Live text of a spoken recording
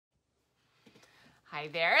Hi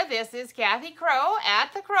there, this is Kathy Crow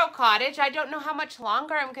at the Crow Cottage. I don't know how much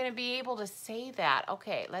longer I'm going to be able to say that.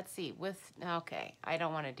 Okay, let's see. Okay, I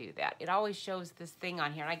don't want to do that. It always shows this thing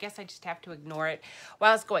on here, and I guess I just have to ignore it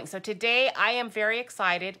while it's going. So today I am very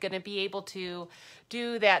excited, going to be able to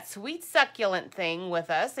do that sweet succulent thing with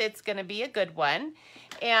us. It's going to be a good one.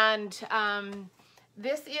 And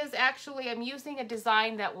this is actually, I'm using a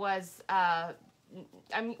design that was,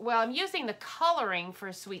 I'm using the coloring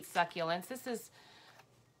for sweet succulents. This is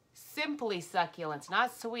Simply Succulents,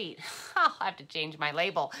 not sweet. I'll have to change my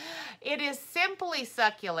label. It is Simply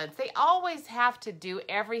Succulents. They always have to do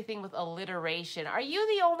everything with alliteration. Am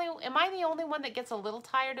I the only one that gets a little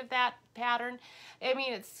tired of that pattern? I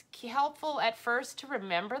mean, it's helpful at first to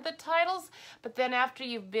remember the titles, but then after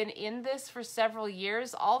you've been in this for several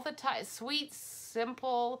years, all the time, sweet,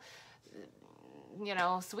 simple,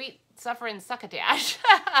 sweet, suffering, succotash.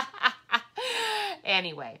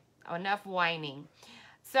 Anyway, enough whining.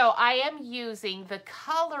 So I am using the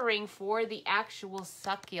coloring for the actual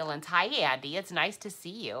succulents. Hi, Andy. It's nice to see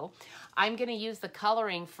you. I'm going to use the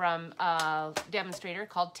coloring from a demonstrator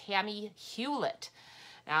called Tammy Hewlett.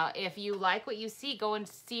 Now, if you like what you see, go and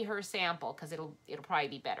see her sample because it'll probably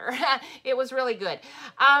be better. It was really good.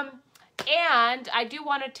 And I do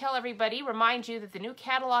want to remind you that the new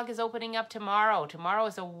catalog is opening up tomorrow. Tomorrow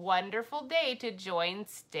is a wonderful day to join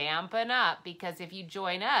Stampin' Up, because if you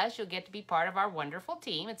join us, you'll get to be part of our wonderful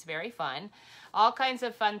team. It's very fun. All kinds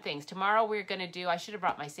of fun things. Tomorrow we're going to do, I should have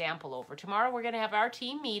brought my sample over. Tomorrow we're going to have our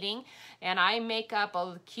team meeting, and I make up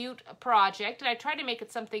a cute project, and I try to make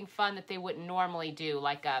it something fun that they wouldn't normally do,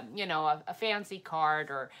 like a fancy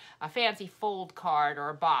card or a fancy fold card or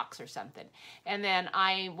a box or something. And then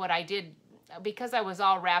what I did, because I was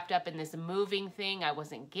all wrapped up in this moving thing, I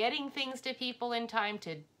wasn't getting things to people in time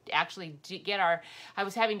to actually I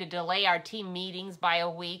was having to delay our team meetings by a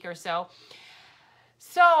week or so.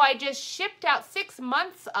 So I just shipped out 6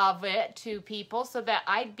 months of it to people so that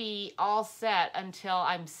I'd be all set until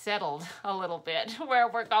I'm settled a little bit where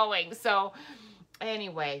we're going. So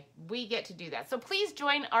anyway, we get to do that. So please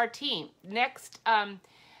join our team. Next, I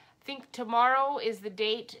think tomorrow is the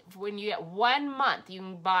date when you get 1 month.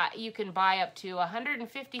 You can buy up to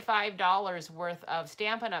 $155 worth of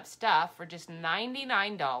Stampin' Up stuff for just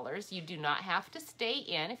 $99. You do not have to stay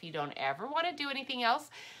in if you don't ever want to do anything else.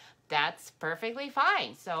 That's perfectly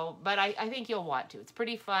fine. So, but I think you'll want to. It's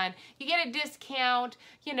pretty fun. You get a discount,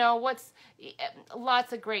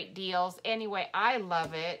 lots of great deals. Anyway, I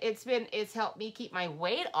love it. It's helped me keep my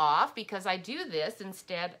weight off because I do this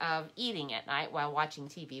instead of eating at night while watching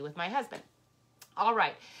TV with my husband. All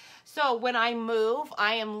right. So when I move,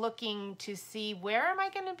 I am looking to see where am I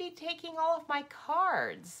going to be taking all of my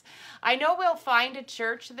cards. I know we'll find a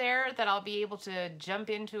church there that I'll be able to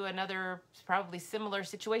jump into another probably similar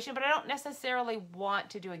situation, but I don't necessarily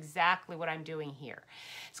want to do exactly what I'm doing here.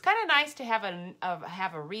 It's kind of nice to have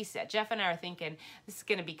a reset. Jeff and I are thinking this is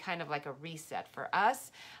going to be kind of like a reset for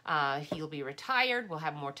us. He'll be retired. We'll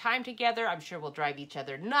have more time together. I'm sure we'll drive each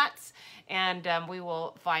other nuts, and we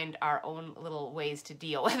will find our own little ways to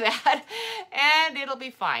deal with that, and it'll be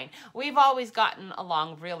fine. We've always gotten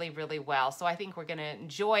along really, really well, so I think we're going to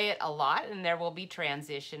enjoy it a lot, and there will be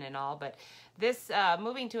transition and all, but this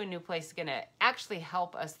moving to a new place is going to actually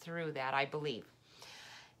help us through that, I believe.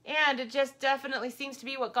 And it just definitely seems to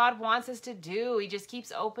be what God wants us to do. He just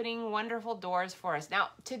keeps opening wonderful doors for us. Now,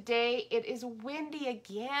 today it is windy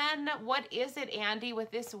again. What is it, Andy,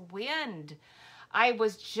 with this wind? I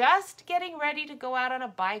was just getting ready to go out on a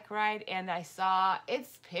bike ride, and I saw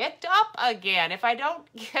it's picked up again. If I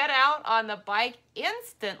don't get out on the bike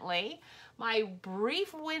instantly, my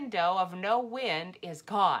brief window of no wind is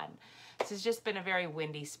gone. This has just been a very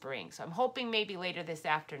windy spring, so I'm hoping maybe later this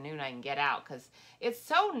afternoon I can get out because it's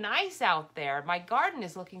so nice out there. My garden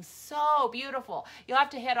is looking so beautiful. You'll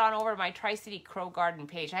have to head on over to my Tri-City Crow Garden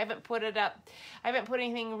page. I haven't put it up. I haven't put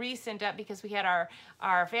anything recent up because we had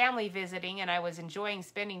our family visiting, and I was enjoying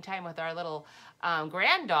spending time with our little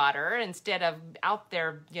granddaughter instead of out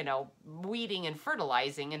there, weeding and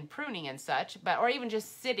fertilizing and pruning and such, or even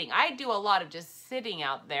just sitting. I do a lot of just sitting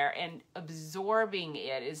out there and absorbing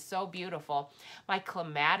it is so beautiful. My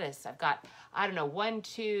clematis, I've got, I don't know, 1,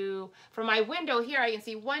 2, from my window here I can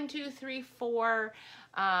see 1, 2, 3, 4.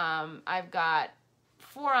 I've got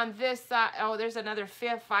 4 on this side. Oh, there's another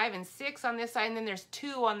 5 and 6 on this side, and then there's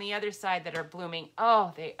 2 on the other side that are blooming.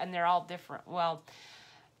 Oh, they're all different. Well,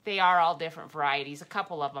 they are all different varieties. A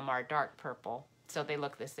couple of them are dark purple, so they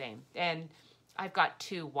look the same. And I've got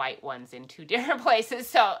 2 white ones in 2 different places,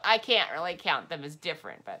 so I can't really count them as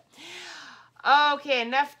different. But Okay,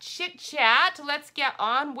 enough chit chat. Let's get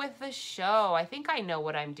on with the show. I think I know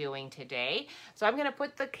what I'm doing today. So I'm gonna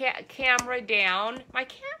put the camera down. My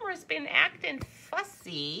camera's been acting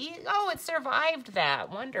fussy. Oh, it survived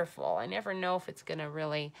that. Wonderful. I never know if it's gonna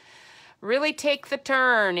really take the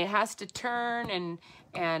turn. It has to turn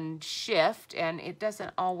and shift, and it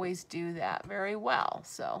doesn't always do that very well.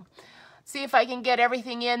 So see if I can get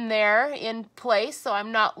everything in there in place so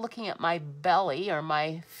I'm not looking at my belly or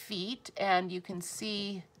my feet, and you can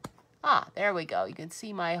see, there we go. You can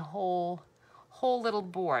see my whole little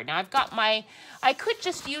board. Now I've got I could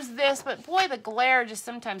just use this, but boy, the glare just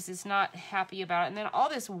sometimes is not happy about it. And then all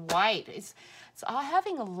this white, it's all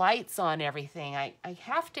having lights on everything. I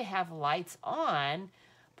have to have lights on,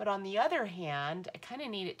 but on the other hand, I kind of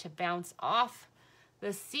need it to bounce off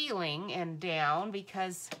the ceiling and down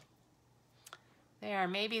because there,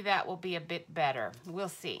 maybe that will be a bit better. We'll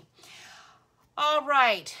see. All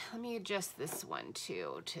right, let me adjust this one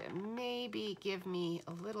too to maybe give me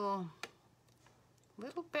a little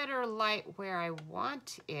better light where I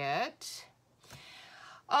want it.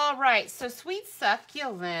 All right, so Sweet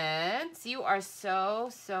Succulents, you are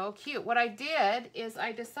so cute. What I did is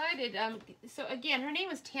I decided, so again, her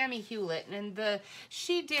name is Tammy Hewlett, and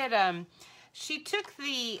she took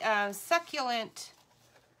the succulent,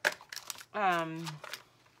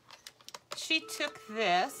 she took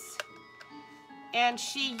this and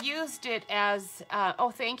she used it as,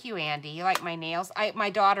 oh, thank you, Andy. You like my nails? My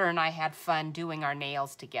daughter and I had fun doing our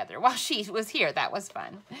nails together while she was here. That was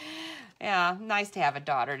fun. Yeah, nice to have a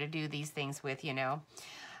daughter to do these things with, you know.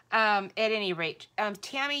 At any rate,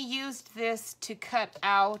 Tammy used this to cut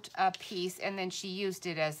out a piece, and then she used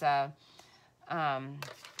it as a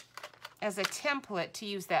template to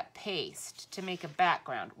use that paste to make a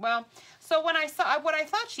background. Well, so when I saw, what I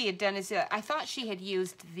thought she had done is I thought she had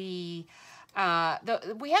used we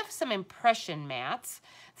have some impression mats,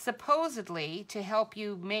 supposedly to help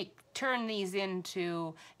you turn these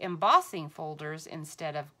into embossing folders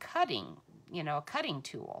instead of cutting, you know, a cutting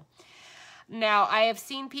tool. Now, I have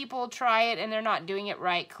seen people try it and they're not doing it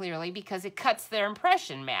right, clearly, because it cuts their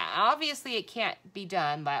impression mat. Obviously, it can't be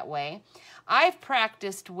done that way. I've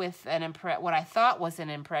practiced with what I thought was an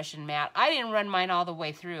impression mat. I didn't run mine all the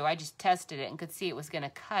way through. I just tested it and could see it was going to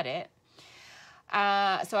cut it.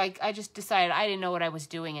 So I just decided I didn't know what I was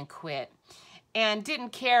doing and quit. And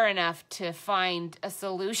didn't care enough to find a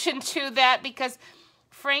solution to that because,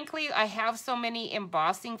 frankly, I have so many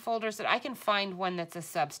embossing folders that I can find one that's a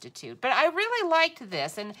substitute. But I really liked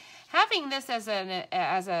this, and having this as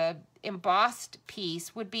a embossed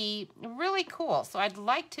piece would be really cool. So I'd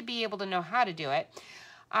like to be able to know how to do it.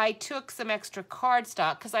 I took some extra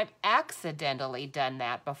cardstock because I've accidentally done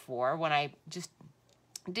that before when I just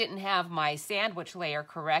didn't have my sandwich layer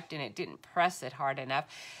correct and it didn't press it hard enough.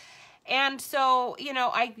 And so, you know,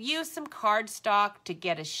 I used some cardstock to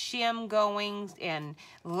get a shim going and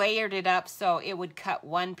layered it up so it would cut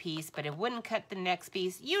one piece, but it wouldn't cut the next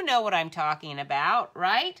piece. You know what I'm talking about,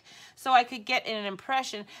 right? So I could get an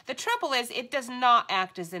impression. The trouble is it does not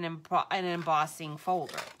act as an embossing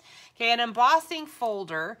folder. Okay, an embossing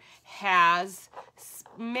folder has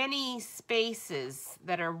many spaces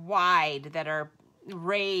that are wide, that are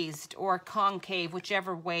raised or concave,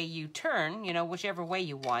 whichever way you turn, you know, whichever way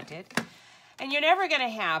you want it. And you're never going to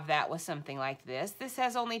have that with something like this. This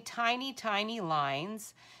has only tiny, tiny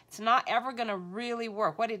lines. It's not ever going to really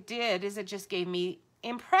work. What it did is it just gave me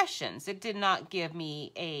impressions. It did not give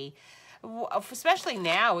me especially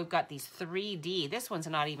now we've got these 3D. This one's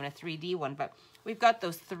not even a 3D one, but we've got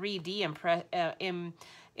those 3D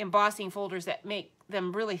embossing folders that make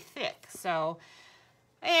them really thick. So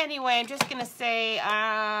anyway, I'm just gonna say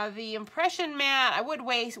the impression mat, I would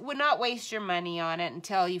not waste your money on it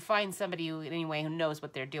until you find somebody who knows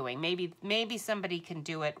what they're doing. Maybe somebody can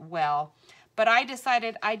do it well. But I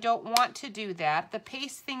decided I don't want to do that. The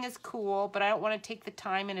paste thing is cool, but I don't want to take the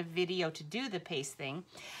time in a video to do the paste thing.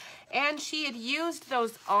 And she had used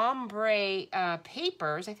those ombre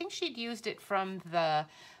papers. I think she'd used it from the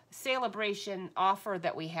Celebration offer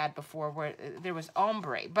that we had before where there was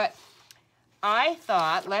ombre. But I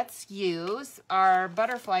thought, let's use our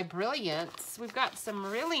Butterfly Brilliance. We've got some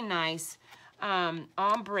really nice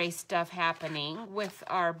ombre stuff happening with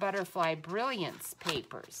our Butterfly Brilliance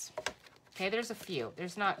papers. Okay, there's a few.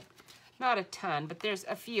 There's not a ton, but there's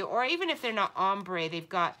a few. Or even if they're not ombre, they've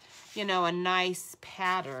got, you know, a nice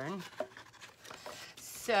pattern.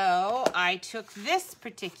 So I took this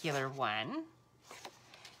particular one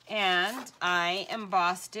and I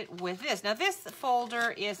embossed it with this. Now this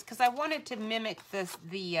folder is, because I wanted to mimic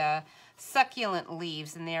the succulent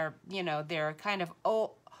leaves, and they're, you know, they're kind of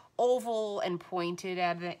oval and pointed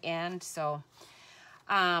at the end. So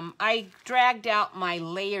I dragged out my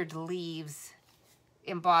layered leaves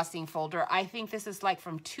embossing folder. I think this is like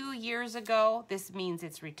from 2 years ago. This means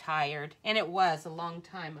it's retired, and it was a long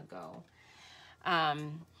time ago.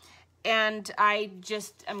 And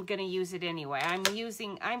I'm gonna use it anyway.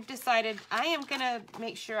 I've decided I am gonna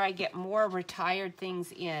make sure I get more retired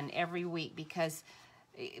things in every week, because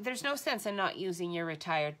there's no sense in not using your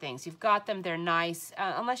retired things. You've got them, they're nice.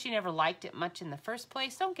 Unless you never liked it much in the first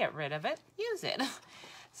place, don't get rid of it, use it.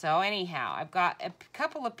 So anyhow, I've got a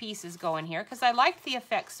couple of pieces going here because I liked the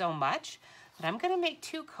effect so much, but I'm gonna make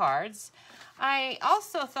 2 cards. I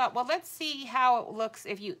also thought, well, let's see how it looks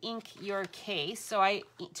if you ink your case. So I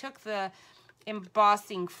took the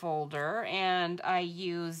embossing folder and I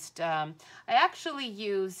actually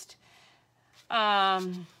used a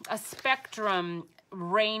Spectrum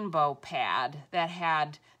rainbow pad that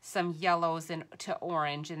had some yellows to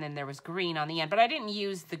orange, and then there was green on the end, but I didn't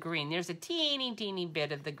use the green. There's a teeny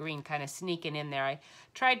bit of the green kind of sneaking in there. I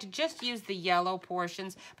tried to just use the yellow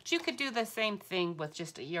portions, but you could do the same thing with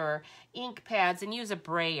just your ink pads and use a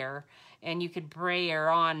brayer, and you could brayer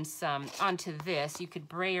on onto this. You could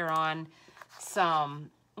brayer on some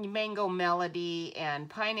Mango Melody and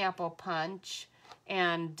Pineapple Punch,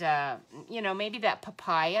 and you know, maybe that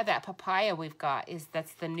papaya we've got,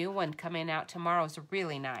 that's the new one coming out tomorrow, is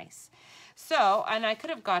really nice. So, and I could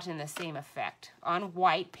have gotten the same effect on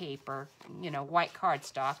white paper, you know, white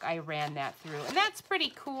cardstock. I ran that through, and that's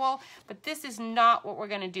pretty cool, but this is not what we're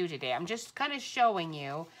gonna do today. I'm just kind of showing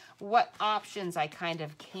you what options I kind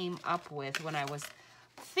of came up with when I was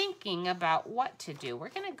thinking about what to do. We're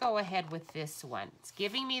gonna go ahead with this one. It's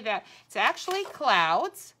giving me that, it's actually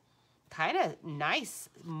clouds. Kind of nice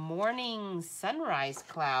morning sunrise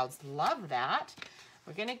clouds. Love that.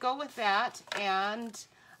 We're going to go with that, and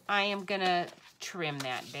I am going to trim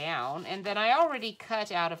that down. And then I already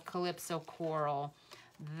cut out of Calypso Coral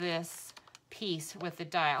this piece with the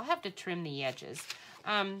die. I'll have to trim the edges.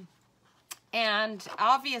 And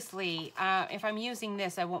obviously, if I'm using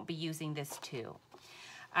this, I won't be using this too.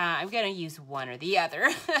 I'm going to use one or the other.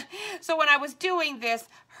 So when I was doing this,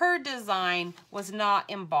 her design was not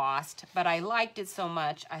embossed, but I liked it so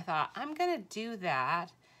much, I thought, I'm going to do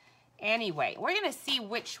that anyway. We're going to see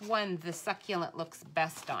which one the succulent looks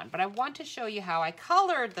best on, but I want to show you how I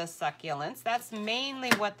colored the succulents. That's mainly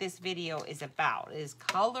what this video is about, is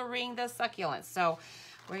coloring the succulents. So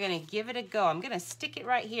we're going to give it a go. I'm going to stick it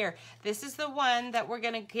right here. This is the one that we're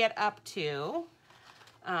going to get up to.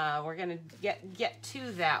 We're going to get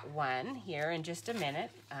to that one here in just a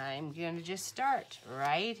minute. I'm going to just start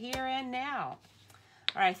right here and now.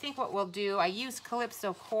 All right, I think what we'll do, I used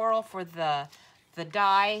Calypso Coral for the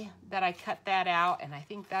die that I cut that out, and I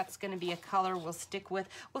think that's going to be a color we'll stick with.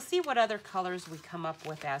 We'll see what other colors we come up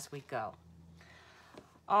with as we go.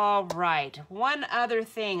 All right, one other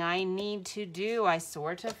thing I need to do, I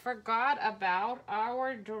sort of forgot about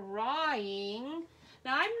our drawing.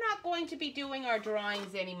 Now, I'm not going to be doing our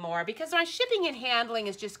drawings anymore because my shipping and handling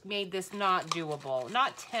has just made this not doable,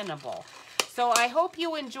 not tenable. So I hope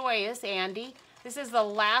you enjoy this, Andy. This is the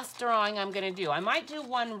last drawing I'm going to do. I might do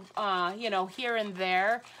one, you know, here and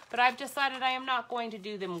there, but I've decided I am not going to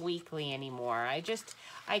do them weekly anymore. I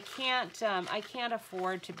can't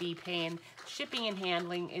afford to be paying. Shipping and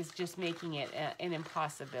handling is just making it an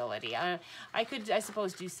impossibility. I could, I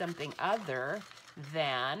suppose, do something other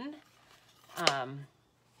than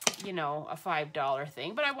you know, a $5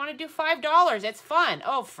 thing, but I want to do $5. It's fun.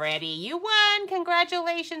 Oh, Freddie, you won.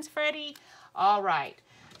 Congratulations, Freddie. All right.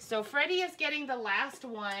 So Freddie is getting the last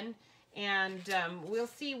one, and we'll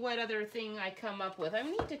see what other thing I come up with. I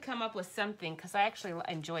need to come up with something because I actually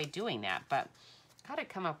enjoy doing that, but got to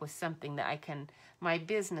come up with something that my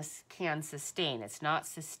business can sustain. It's not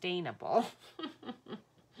sustainable.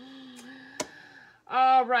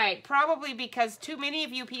 All right, probably because too many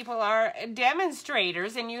of you people are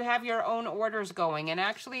demonstrators and you have your own orders going, and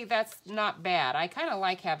actually that's not bad. I kind of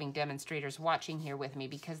like having demonstrators watching here with me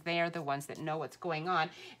because they are the ones that know what's going on,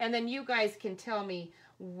 and then you guys can tell me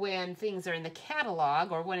when things are in the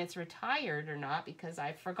catalog or when it's retired or not because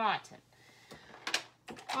I've forgotten.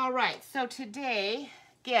 All right, so today,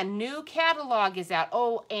 again, new catalog is out.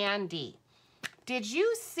 Oh, Andy. Did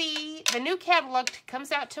you see the new catalog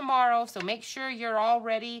comes out tomorrow? So make sure you're all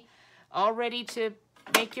ready to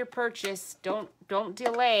make your purchase. Don't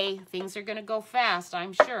delay. Things are going to go fast,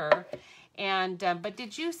 I'm sure. And but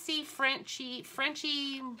did you see Frenchie,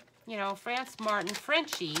 you know, France Martin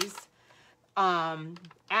Frenchie's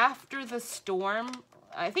After the Storm?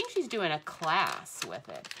 I think she's doing a class with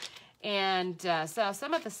it. And so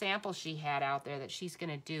some of the samples she had out there that she's going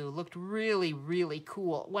to do looked really, really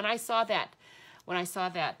cool. When I saw that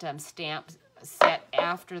stamp set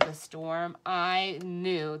After the Storm, I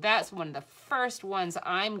knew that's one of the first ones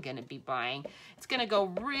I'm going to be buying. It's going to go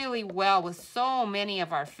really well with so many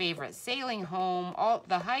of our favorites. Sailing Home, all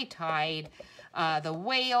the High Tide, the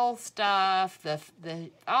whale stuff,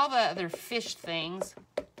 all the other fish things.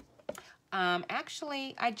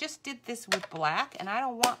 Actually, I just did this with black, and I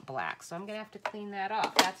don't want black, so I'm going to have to clean that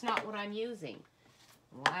off. That's not what I'm using.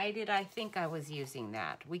 Why did I think I was using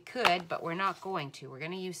that? We could, but we're not going to. We're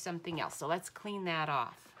going to use something else, so let's clean that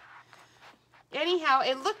off. Anyhow,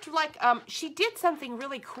 it looked like she did something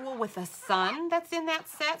really cool with a sun that's in that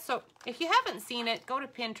set. So if you haven't seen it, go to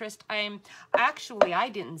Pinterest. I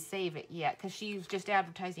didn't save it yet because she's just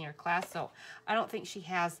advertising her class, so I don't think she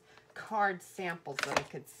has card samples that I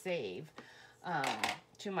could save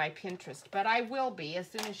to my Pinterest, but I will be as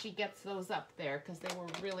soon as she gets those up there because they were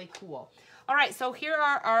really cool. All right, so here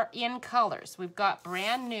are our in colors. We've got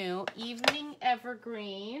brand new Evening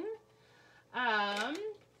Evergreen.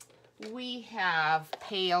 We have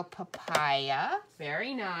Pale Papaya,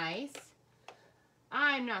 very nice.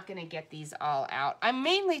 I'm not going to get these all out. I'm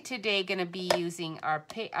mainly today going to be using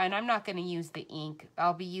and I'm not going to use the ink.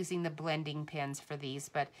 I'll be using the blending pens for these,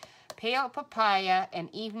 but Pale Papaya and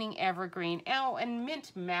Evening Evergreen. Oh, and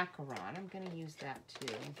Mint Macaron. I'm going to use that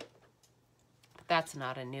too. But that's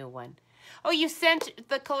not a new one. Oh, you sent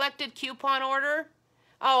the collected coupon order?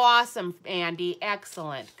 Oh, awesome, Andy.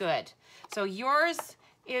 Excellent. Good. So yours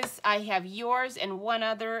is, I have yours and one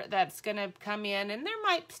other that's going to come in, and there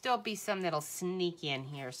might still be some that'll sneak in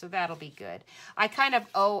here, so that'll be good. I kind of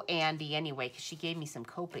owe Andy anyway because she gave me some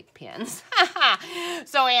Copic pins.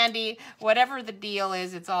 So, Andy, whatever the deal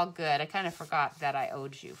is, it's all good. I kind of forgot that I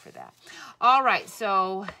owed you for that. All right,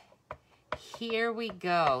 so here we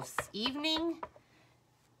go. Evening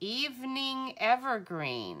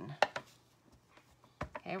Evergreen.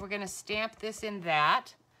 Okay, we're going to stamp this in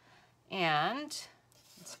that, and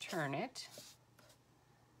let's turn it.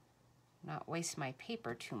 Not waste my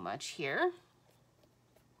paper too much here.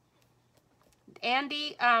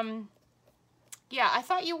 Andy, yeah, I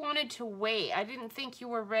thought you wanted to wait. I didn't think you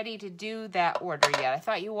were ready to do that order yet. I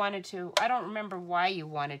thought you wanted to, I don't remember why you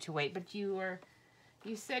wanted to wait, but you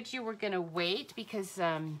said you were going to wait because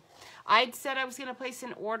I'd said I was going to place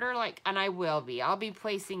an order, and I will be. I'll be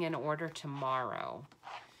placing an order tomorrow.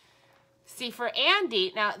 See, for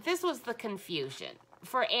Andy, now this was the confusion.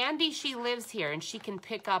 For Andy, she lives here and she can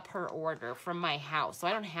pick up her order from my house. So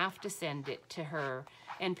I don't have to send it to her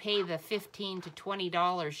and pay the $15 to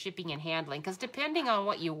 $20 shipping and handling. Because depending on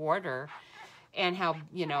what you order and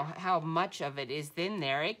how much of it is in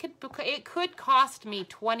there, it could cost me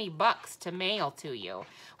 $20 to mail to you.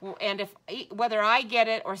 And whether I get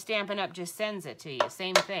it or Stampin' Up just sends it to you,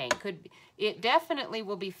 same thing. It definitely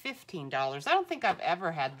will be $15. I don't think I've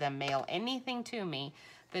ever had them mail anything to me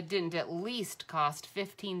that didn't at least cost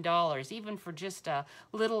 $15, even for just a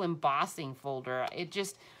little embossing folder. It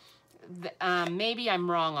just, maybe I'm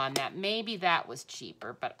wrong on that. Maybe that was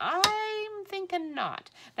cheaper, but I'm thinking not.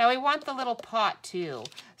 Now we want the little pot too.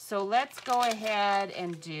 So let's go ahead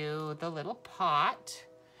and do the little pot.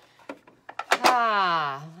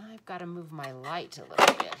 I've got to move my light a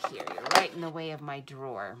little bit here. You're right in the way of my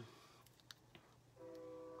drawer.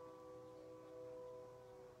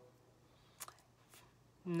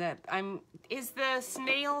 Is the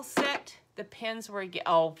snail set the pins were,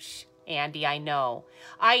 oh, Andy, I know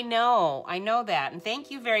that, and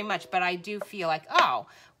thank you very much, but I do feel like, oh,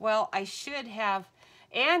 well, I should have,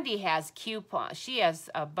 Andy has coupons, she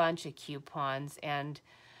has a bunch of coupons, and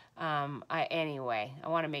anyway, I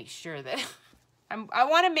want to make sure that, I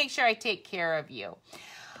want to make sure I take care of you.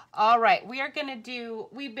 All right,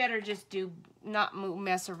 we better just not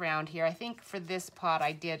mess around here. I think for this pot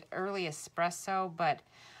I did early espresso, but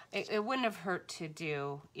it wouldn't have hurt to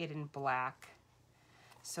do it in black.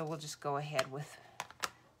 So we'll just go ahead with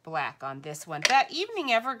black on this one. That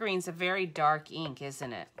Evening Evergreen's a very dark ink,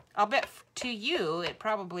 isn't it? I'll bet to you it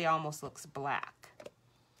probably almost looks black.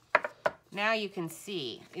 Now you can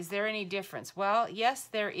see. Is there any difference? Well, yes,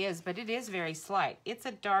 there is, but it is very slight. It's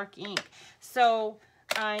a dark ink. So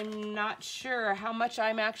I'm not sure how much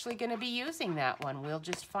I'm actually going to be using that one. We'll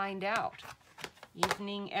just find out.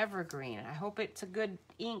 Evening Evergreen. I hope it's a good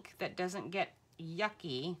ink that doesn't get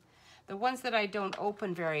yucky. The ones that I don't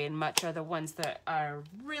open very much are the ones that are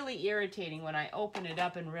really irritating when I open it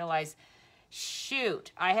up and realize,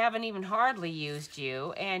 shoot, I haven't even hardly used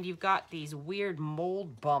you, and you've got these weird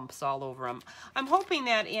mold bumps all over them. I'm hoping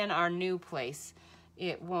that in our new place,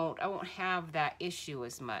 I won't have that issue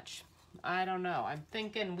as much. I don't know. I'm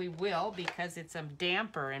thinking we will because it's a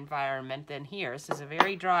damper environment than here. This is a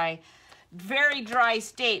very dry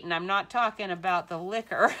state, and I'm not talking about the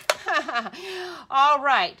liquor. All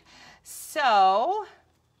right. So,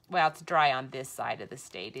 well, it's dry on this side of the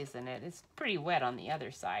state, isn't it? It's pretty wet on the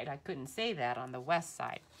other side. I couldn't say that on the west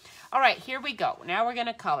side. All right, here we go. Now we're going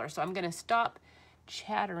to color. So I'm going to stop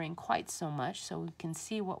chattering quite so much so we can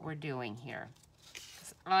see what we're doing here.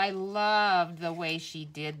 I loved the way she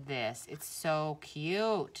did this. It's so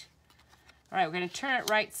cute. All right, we're going to turn it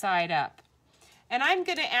right side up. And I'm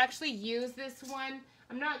going to actually use this one.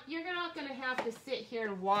 You're not going to have to sit here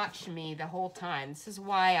and watch me the whole time. This is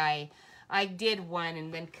why I did one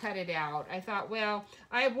and then cut it out. I thought, well,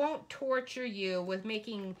 I won't torture you with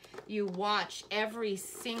making you watch every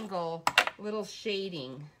single little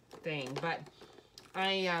shading thing, but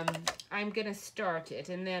I'm going to start it,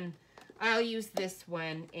 and then I'll use this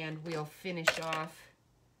one and we'll finish off.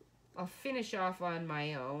 I'll finish off on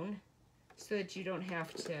my own so that you don't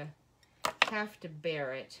have to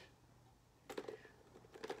bear it.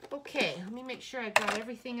 Okay, let me make sure I've got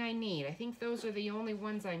everything I need. I think those are the only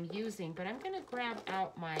ones I'm using, but I'm going to grab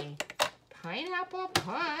out my Pineapple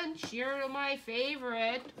Punch. You're my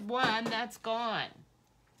favorite one that's gone.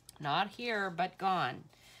 Not here, but gone.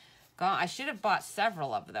 I should have bought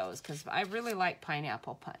several of those because I really like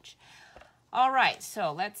Pineapple Punch. All right,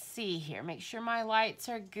 so let's see here. Make sure my lights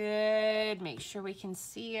are good. Make sure we can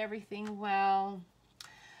see everything well. I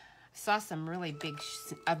saw some really big,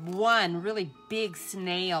 one really big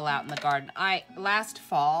snail out in the garden. Last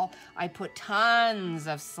fall, I put tons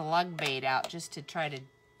of slug bait out just to try to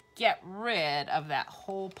get rid of that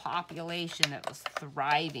whole population that was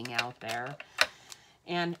thriving out there.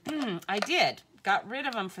 And I did. Got rid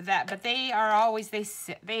of them for that, but they are always,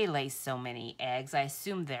 they lay so many eggs. I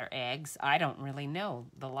assume they're eggs. I don't really know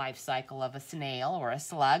the life cycle of a snail or a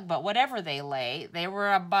slug, but whatever they lay, they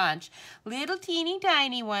were a bunch. Little teeny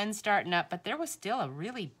tiny ones starting up, but there was still a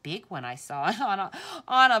really big one I saw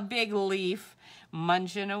on a big leaf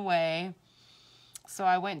munching away. So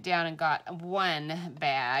I went down and got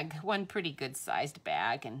one pretty good sized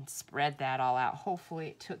bag, and spread that all out. Hopefully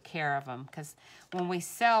it took care of them, because when we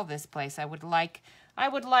sell this place, I would like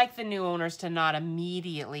the new owners to not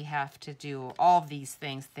immediately have to do all these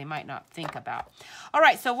things they might not think about. All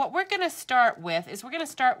right, so what we're going to start with is we're going to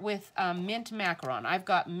start with mint macaron. I've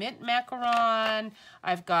got mint macaron.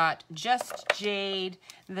 I've got Just Jade,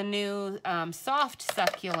 the new soft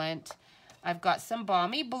succulent. I've got some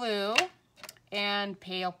balmy blue and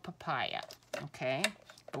pale papaya, okay?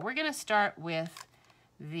 But we're gonna start with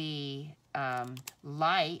the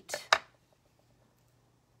light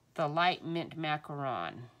mint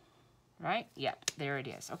macaron, right? Yep, there it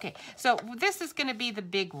is. Okay, so this is gonna be the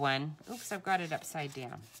big one. Oops, I've got it upside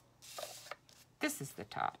down. This is the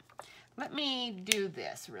top. Let me do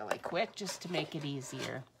this really quick just to make it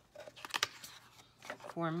easier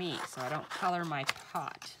for me so I don't color my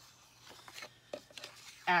pot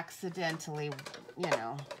accidentally, you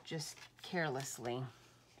know, just carelessly.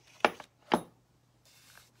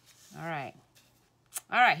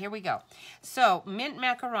 All right, here we go. So mint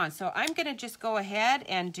macaron. So I'm going to just go ahead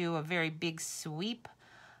and do a very big sweep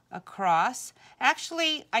across.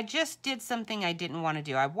 Actually, I just did something I didn't want to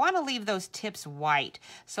do. I want to leave those tips white.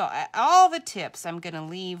 So all the tips I'm going to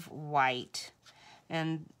leave white.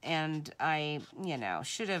 And I, you know,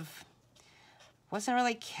 should have, wasn't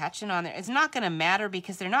really catching on there. It's not going to matter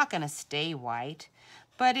because they're not going to stay white.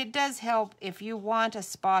 But it does help if you want a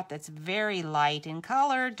spot that's very light in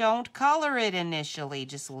color. Don't color it initially.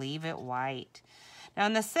 Just leave it white. Now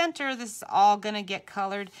in the center, this is all going to get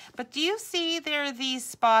colored. But do you see there are these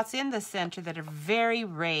spots in the center that are very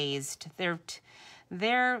raised? They're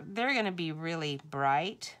going to be really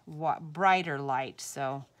bright, brighter light.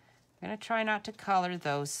 So I'm going to try not to color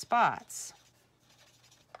those spots.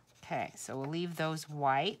 Okay, so we'll leave those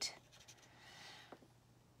white.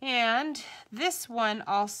 And this one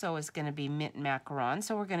also is going to be mint macaron,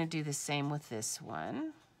 so we're going to do the same with this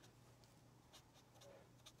one.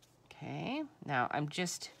 Okay, now I'm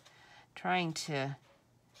just trying to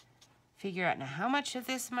figure out now how much of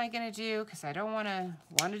this am I going to do, because I don't want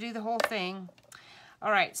to do the whole thing. All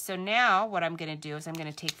right, so now what I'm going to do is I'm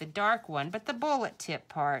going to take the dark one, but the bullet tip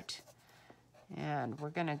part, and we're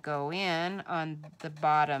going to go in on the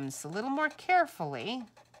bottoms a little more carefully.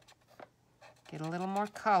 Get a little more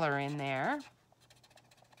color in there.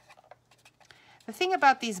 The thing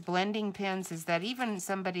about these blending pens is that even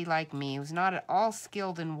somebody like me who's not at all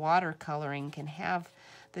skilled in watercoloring can have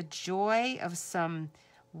the joy of some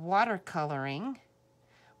watercoloring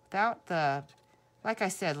without the like I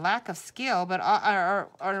said, lack of skill, but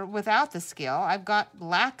or without the skill. I've got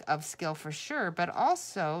lack of skill for sure, but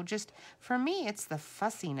also just for me, it's the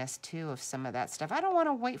fussiness too of some of that stuff. I don't want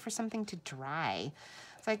to wait for something to dry.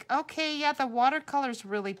 It's like, okay, yeah, the watercolor's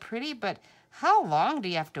really pretty, but how long do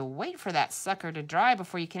you have to wait for that sucker to dry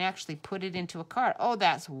before you can actually put it into a card? Oh,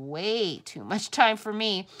 that's way too much time for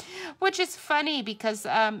me, which is funny because,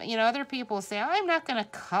 you know, other people say, I'm not going to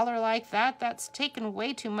color like that. That's taken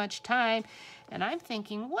way too much time. And I'm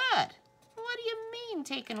thinking, what? What do you mean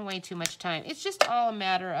taking way too much time? It's just all a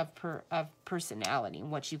matter of personality,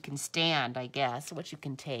 what you can stand, I guess, what you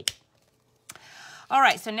can take. All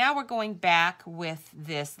right, so now we're going back with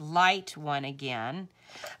this light one again.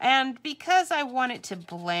 And because I want it to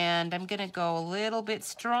blend, I'm going to go a little bit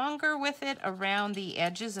stronger with it around the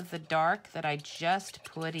edges of the dark that I just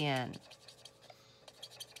put in.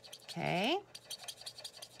 Okay.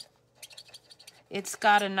 It's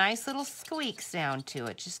got a nice little squeak sound to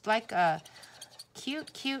it, just like a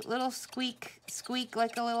cute, cute little squeak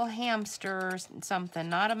like a little hamster or something,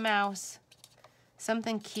 not a mouse.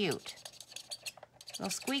 Something cute.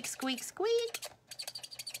 Little squeak, squeak, squeak.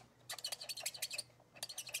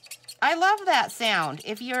 I love that sound.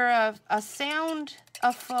 If you're a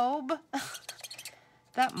sound-ophobe,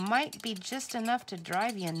 that might be just enough to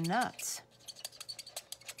drive you nuts.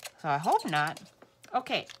 So I hope not.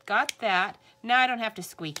 Okay, got that. Now I don't have to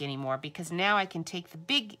squeak anymore because now I can take the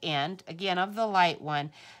big end, again, of the light one,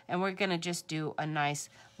 and we're going to just do a nice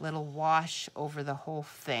little wash over the whole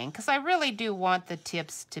thing because I really do want the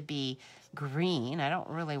tips to be green. I don't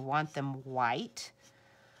really want them white.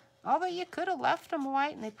 Although you could have left them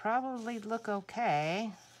white and they probably look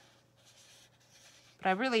okay. But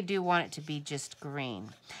I really do want it to be just green.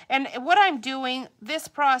 And what I'm doing, this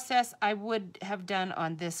process I would have done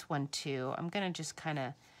on this one too. I'm going to just kind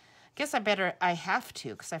of, guess I have to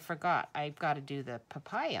because I forgot. I've got to do the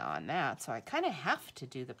papaya on that. So I kind of have to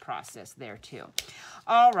do the process there too.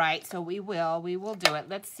 All right, so we will do it.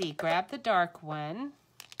 Let's see, grab the dark one.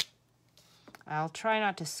 I'll try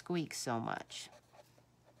not to squeak so much.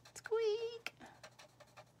 Squeak.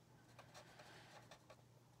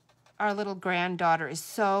 Our little granddaughter is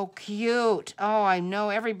so cute. Oh, I know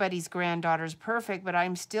everybody's granddaughter's perfect, but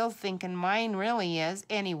I'm still thinking mine really is.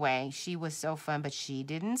 Anyway, she was so fun, but she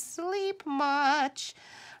didn't sleep much.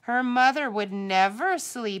 Her mother would never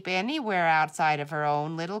sleep anywhere outside of her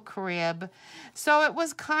own little crib. So it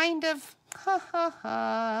was kind of, ha ha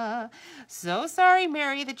ha. So sorry,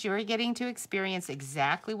 Mary, that you're getting to experience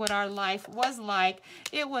exactly what our life was like.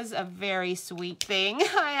 It was a very sweet thing,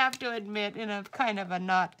 I have to admit, in a kind of a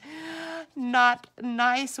not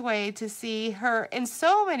nice way to see her. In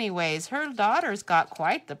so many ways, her daughter's got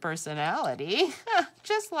quite the personality,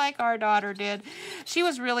 just like our daughter did. She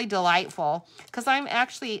was really delightful because I'm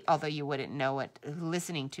actually, although you wouldn't know it,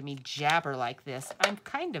 listening to me jabber like this, I'm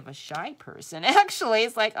kind of a shy person. Actually,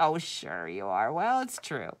 it's like, oh, sure you are. Well, it's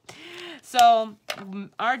true. So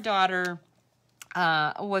our daughter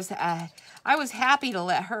I was happy to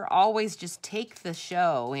let her always just take the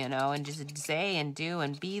show, you know, and just say and do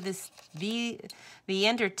and be the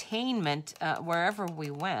entertainment wherever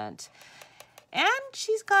we went. And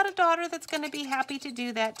she's got a daughter that's going to be happy to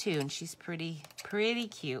do that too, and she's pretty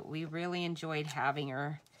cute. We really enjoyed having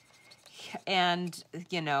her. And,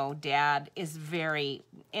 you know, Dad is very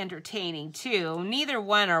entertaining too. Neither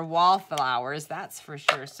one are wallflowers, that's for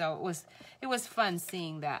sure. So it was fun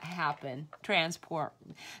seeing that happen.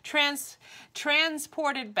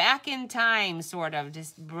 Transported back in time, sort of,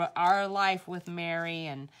 just our life with Mary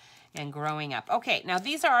and growing up. Okay, now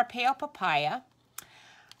these are our pale papaya.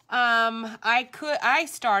 I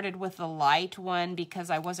started with the light one because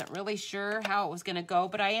I wasn't really sure how it was going to go,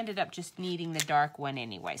 but I ended up just needing the dark one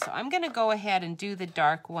anyway. So I'm going to go ahead and do the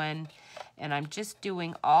dark one, and I'm just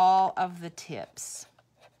doing all of the tips.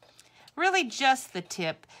 Really just the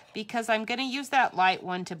tip, because I'm going to use that light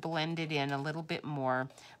one to blend it in a little bit more,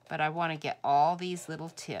 but I want to get all these little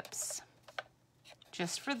tips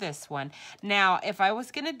just for this one. Now, if I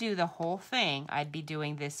was going to do the whole thing, I'd be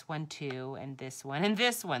doing this one too, and this one, and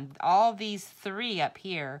this one. All these three up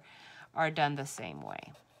here are done the same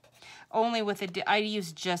way. Only with I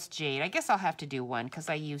used just jade. I guess I'll have to do one because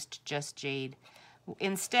I used just jade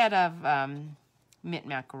instead of mint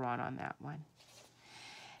macaron on that one.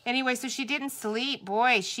 Anyway, so she didn't sleep.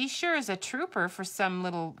 Boy, she sure is a trooper for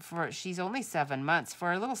she's only 7 months.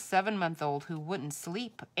 For a little 7-month-old who wouldn't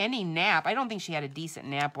sleep any nap. I don't think she had a decent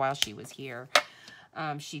nap while she was here.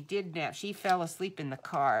 She did nap. She fell asleep in the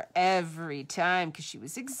car every time because she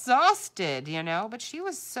was exhausted, you know. But she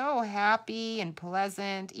was so happy and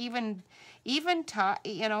pleasant. Even even,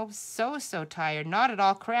 you know, so tired, not at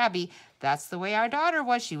all crabby. That's the way our daughter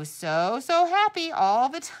was. She was so happy all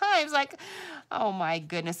the time. It's like, oh my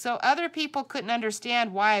goodness. So other people couldn't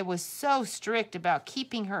understand why I was so strict about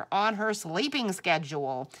keeping her on her sleeping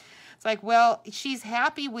schedule. It's like, well, she's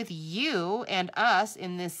happy with you and us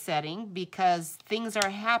in this setting because things are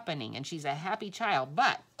happening and she's a happy child.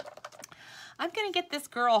 But I'm going to get this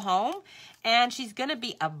girl home and she's going to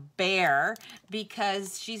be a bear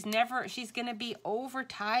because she's going to be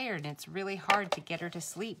overtired, and it's really hard to get her to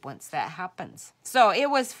sleep once that happens. So it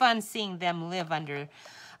was fun seeing them live under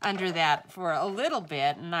that for a little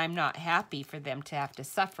bit, and I'm not happy for them to have to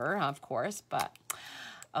suffer, of course, but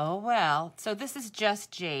oh well. So this is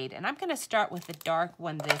Just Jade, and I'm going to start with the dark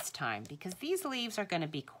one this time because these leaves are going to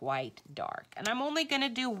be quite dark, and I'm only going to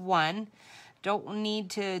do one. Don't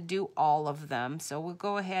need to do all of them, so we'll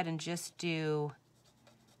go ahead and just do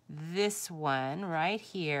this one right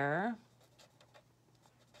here.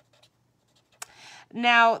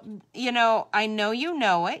 Now, you know, I know you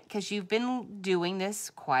know it because you've been doing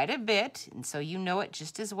this quite a bit, and so you know it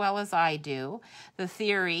just as well as I do. The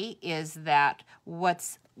theory is that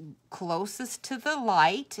what's closest to the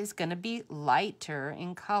light is going to be lighter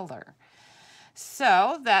in color.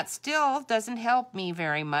 So that still doesn't help me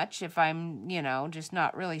very much if I'm, you know, just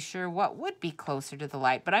not really sure what would be closer to the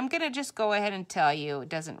light. But I'm going to just go ahead and tell you it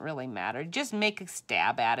doesn't really matter. Just make a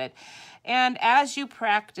stab at it. And as you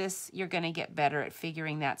practice, you're going to get better at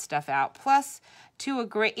figuring that stuff out. Plus,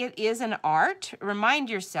 it is an art. Remind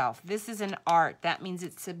yourself, this is an art. That means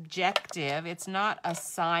it's subjective. It's not a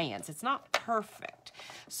science. It's not perfect.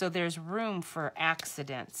 So there's room for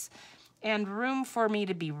accidents and room for me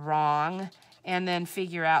to be wrong and then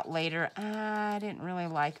figure out later, I didn't really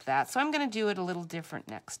like that. So I'm going to do it a little different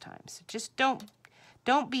next time. So just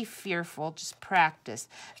don't be fearful. Just practice.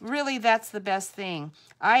 Really, that's the best thing.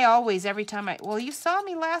 I always, every time well, you saw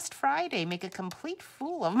me last Friday make a complete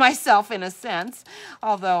fool of myself in a sense,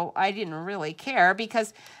 although I didn't really care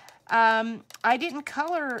because I didn't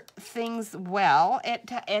color things well.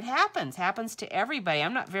 It happens to everybody.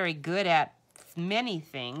 I'm not very good at many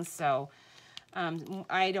things, so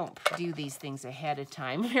I don't do these things ahead of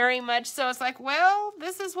time very much. So it's like, well,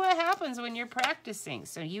 this is what happens when you're practicing.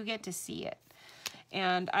 So you get to see it.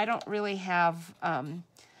 And I don't really have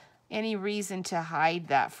any reason to hide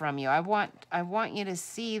that from you. I want you to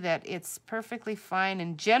see that it's perfectly fine.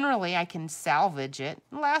 And generally, I can salvage it.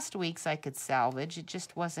 Last week's I could salvage. It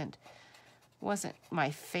just wasn't my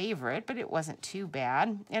favorite, but it wasn't too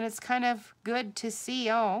bad. And it's kind of good to see,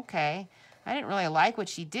 oh, okay, I didn't really like what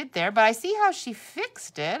she did there, but I see how she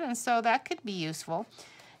fixed it, and so that could be useful.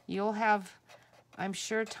 You'll have, I'm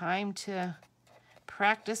sure, time to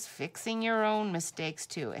practice fixing your own mistakes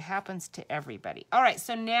too. It happens to everybody. All right,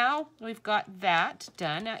 so now we've got that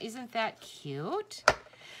done. Now, isn't that cute?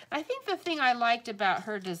 I think the thing I liked about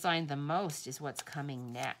her design the most is what's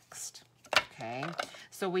coming next. Okay,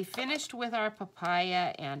 so we finished with our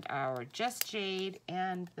papaya and our Just Jade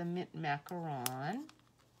and the mint macaron.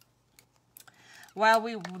 While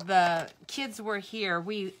the kids were here,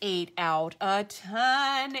 we ate out a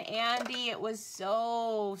ton, Andy. It was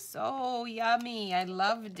so yummy. I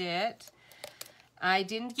loved it. I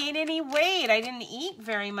didn't gain any weight. I didn't eat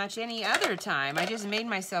very much any other time. I just made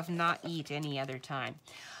myself not eat any other time.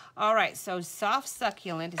 All right, so soft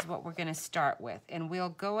succulent is what we're going to start with, and we'll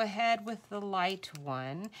go ahead with the light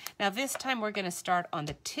one. Now this time we're going to start on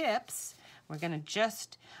the tips. We're going to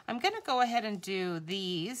I'm going to go ahead and do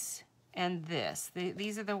these and this.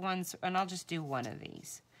 These are the ones, and I'll just do one of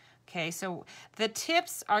these. Okay, so the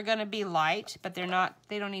tips are going to be light, but they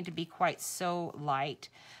don't need to be quite so light.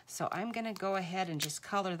 So I'm going to go ahead and just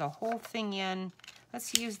color the whole thing in.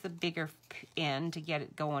 Let's use the bigger end to get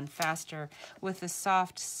it going faster with the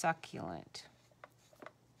soft succulent.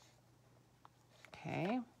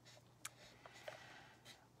 Okay.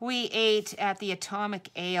 We ate at the Atomic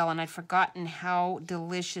Ale, and I'd forgotten how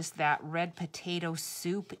delicious that red potato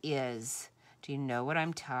soup is. Do you know what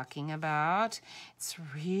I'm talking about? It's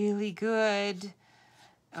really good.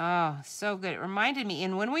 Oh, so good. It reminded me,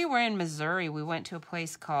 and when we were in Missouri, we went to a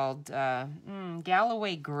place called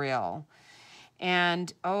Galloway Grill.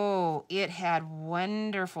 And, oh, it had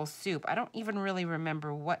wonderful soup. I don't even really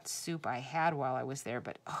remember what soup I had while I was there,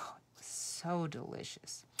 but, oh, it was so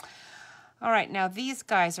delicious. All right, now these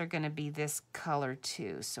guys are going to be this color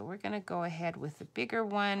too. So we're going to go ahead with the bigger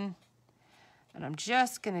one. And I'm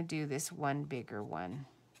just going to do this one bigger one.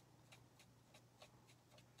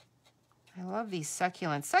 I love these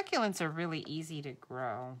succulents. Succulents are really easy to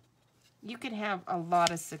grow. You can have a lot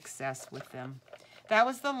of success with them. That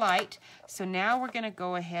was the light. So now we're going to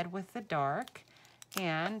go ahead with the dark.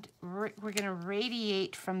 And we're going to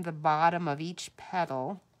radiate from the bottom of each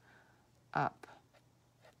petal up.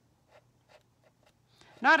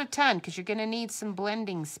 Not a ton, because you're going to need some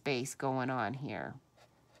blending space going on here.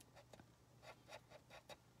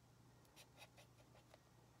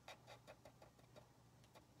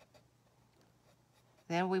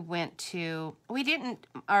 Then we went to,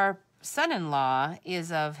 our son-in-law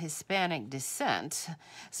is of Hispanic descent,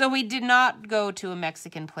 so we did not go to a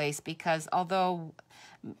Mexican place because although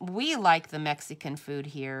we like the Mexican food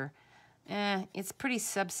here, it's pretty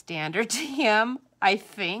substandard to him, I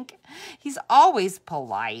think. He's always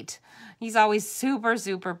polite. He's always super,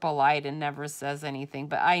 super polite and never says anything.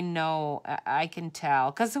 But I know, I can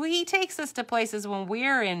tell. Because he takes us to places when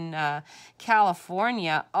we're in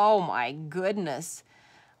California. Oh, my goodness.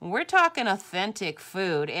 We're talking authentic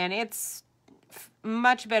food. And it's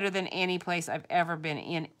much better than any place I've ever been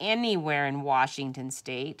in anywhere in Washington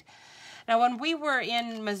State. Now, when we were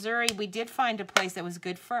in Missouri, we did find a place that was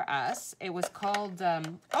good for us. It was called,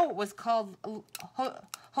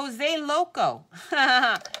 Jose Loco.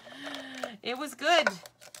 It was good.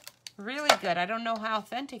 Really good. I don't know how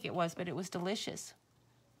authentic it was, but it was delicious.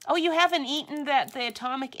 Oh, you haven't eaten the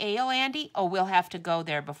Atomic Ale, Andy? Oh, we'll have to go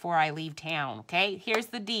there before I leave town, okay? Here's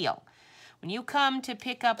the deal. When you come to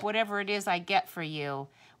pick up whatever it is I get for you,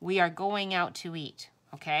 we are going out to eat.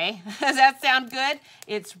 Okay, does that sound good?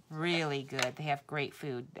 It's really good. They have great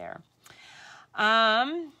food there.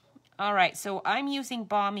 All right, so I'm using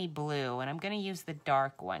Balmy Blue, and I'm going to use the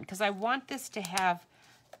dark one because I want this to have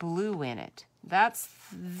blue in it. That's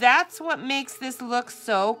what makes this look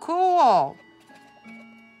so cool.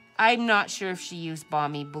 I'm not sure if she used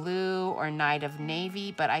Balmy Blue or Night of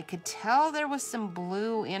Navy, but I could tell there was some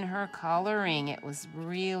blue in her coloring. It was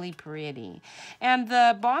really pretty. And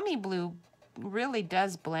the Balmy Blue really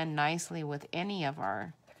does blend nicely with any of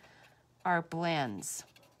our blends.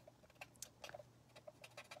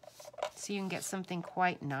 So you can get something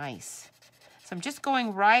quite nice. So I'm just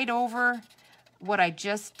going right over what I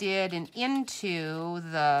just did and into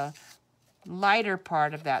the lighter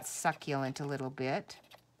part of that succulent a little bit.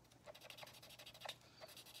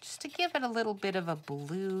 Just to give it a little bit of a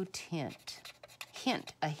blue tint.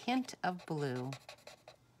 A hint of blue.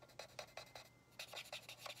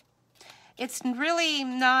 It's really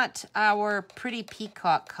not our Pretty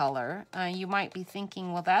Peacock color. You might be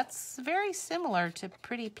thinking, well, that's very similar to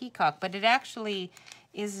Pretty Peacock, but it actually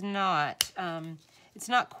is not. It's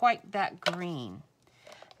not quite that green.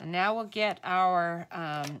 And now we'll get our,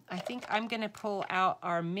 I think I'm going to pull out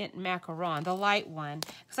our Mint Macaron, the light one,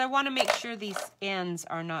 because I want to make sure these ends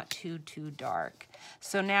are not too dark.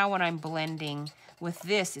 So now when I'm blending with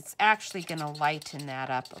this, it's actually going to lighten that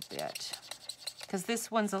up a bit, because this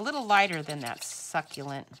one's a little lighter than that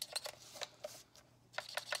succulent.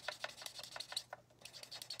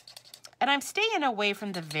 And I'm staying away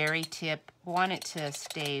from the very tip. Want it to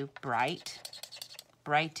stay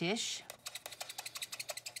brightish,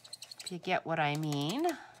 if you get what I mean.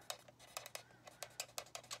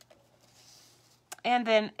 And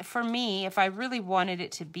then for me, if I really wanted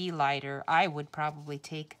it to be lighter, I would probably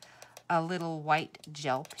take a little white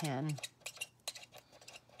gel pen.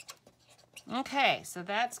 Okay, so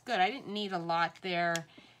that's good. I didn't need a lot there.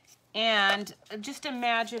 And just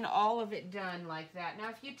imagine all of it done like that. Now,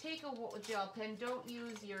 if you take a gel pen, don't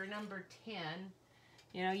use your number 10.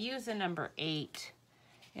 You know, use a number 8.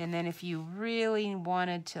 And then if you really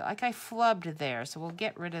wanted to, like I flubbed there, so we'll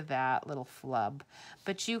get rid of that little flub.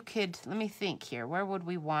 But you could, let me think here, where would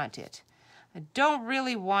we want it? I don't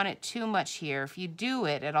really want it too much here. If you do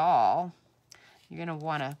it at all, you're going to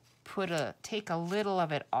want to take a little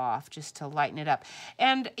of it off just to lighten it up.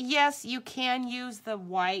 And yes, you can use the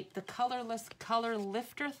white, the colorless color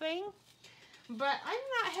lifter thing, but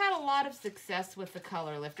I've not had a lot of success with the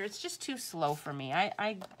color lifter. It's just too slow for me.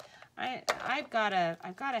 I've gotta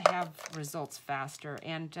have results faster,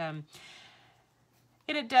 and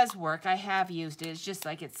it does work. I have used it. It's just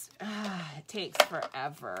like it takes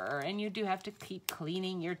forever, and you do have to keep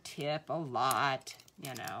cleaning your tip a lot.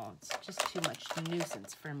 You know, it's just too much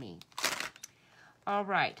nuisance for me. All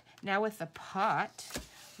right, now with the pot,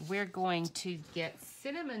 we're going to get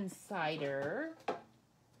cinnamon cider.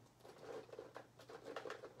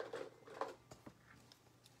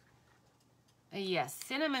 Yes,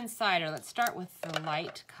 cinnamon cider. Let's start with the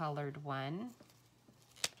light colored one.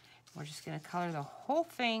 We're just going to color the whole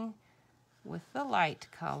thing with the light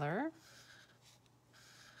color.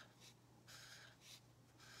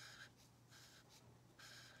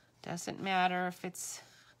 Doesn't matter if it's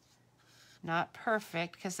not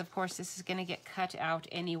perfect, because of course this is going to get cut out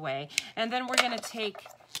anyway. And then we're going to take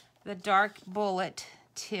the dark bullet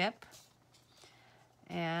tip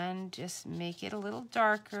And just make it a little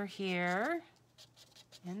darker here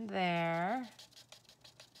and there.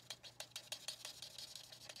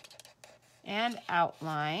 And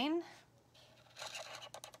outline.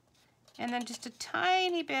 And then just a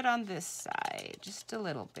tiny bit on this side, just a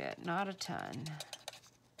little bit, not a ton.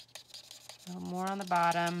 A little more on the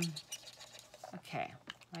bottom. Okay,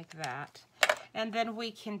 like that. And then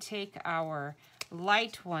we can take our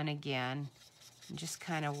light one again and just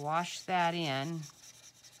kind of wash that in.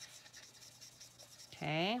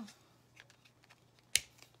 Okay.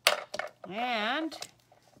 And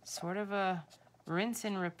sort of a rinse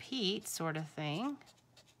and repeat sort of thing,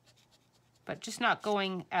 but just not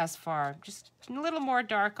going as far. Just a little more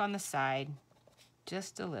dark on the side,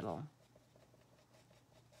 just a little.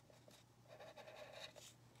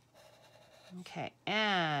 Okay,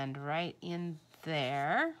 and right in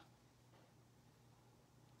there,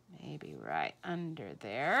 maybe right under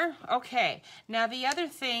there. Okay, now the other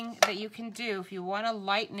thing that you can do if you want to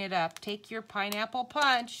lighten it up, take your pineapple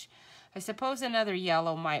punch. I suppose another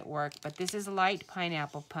yellow might work, but this is light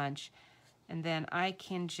pineapple punch. And then I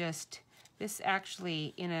can just, this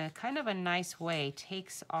actually in a kind of a nice way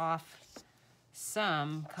takes off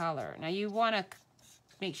some color. Now you want to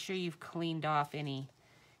make sure you've cleaned off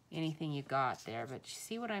anything you got there, but you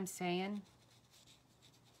see what I'm saying?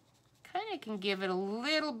 Kind of can give it a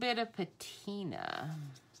little bit of patina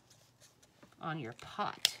on your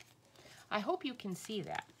pot. I hope you can see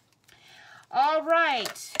that. All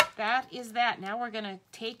right, that is that. Now we're gonna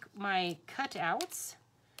take my cutouts,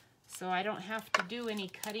 so I don't have to do any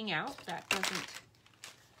cutting out. That doesn't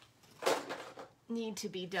need to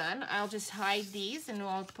be done. I'll just hide these, and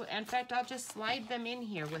I'll put, in fact, I'll just slide them in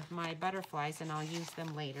here with my butterflies, and I'll use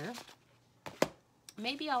them later.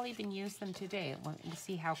 Maybe I'll even use them today. We'll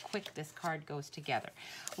see how quick this card goes together.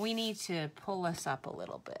 We need to pull us up a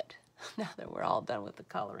little bit now that we're all done with the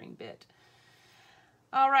coloring bit.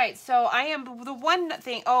 All right, so I am the one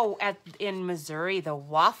thing, oh, in Missouri, the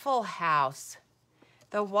Waffle House.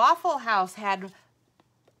 The Waffle House had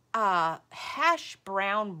hash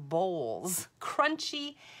brown bowls,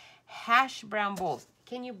 crunchy hash brown bowls.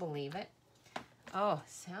 Can you believe it? Oh,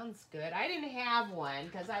 sounds good. I didn't have one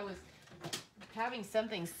because I was having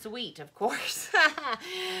something sweet, of course.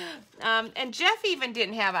 And Jeff even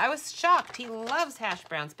didn't have it. I was shocked. He loves hash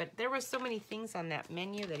browns, but there were so many things on that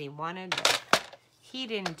menu that he wanted. He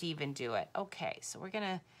didn't even do it. Okay, so we're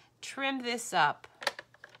gonna trim this up.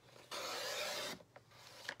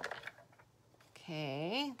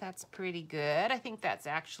 Okay, that's pretty good. I think that's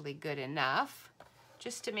actually good enough.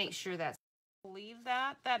 Just to make sure that's, leave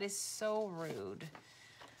that. That is so rude.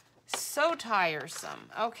 So tiresome.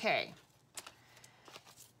 Okay.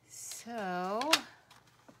 So,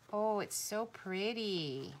 oh, it's so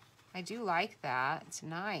pretty. I do like that. It's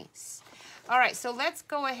nice. All right, so let's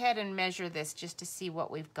go ahead and measure this just to see what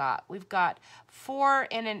we've got. We've got 4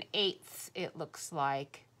 1/8, it looks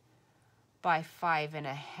like, by 5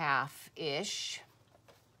 1/2-ish.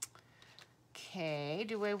 Okay,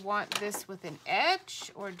 do I want this with an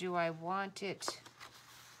edge, or do I want it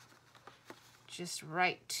just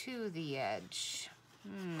right to the edge?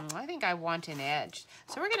 I think I want an edge.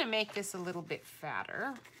 So we're gonna make this a little bit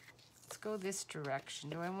fatter. Let's go this direction.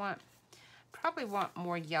 Do I want, probably want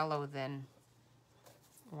more yellow than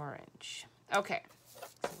orange. Okay,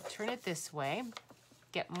 so we'll turn it this way,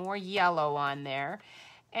 get more yellow on there,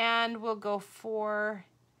 and we'll go 4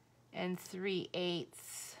 3/8,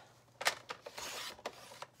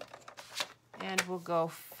 and we'll go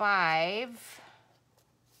 5.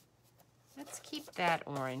 Let's keep that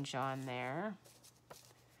orange on there.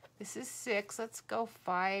 This is 6, let's go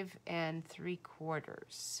 5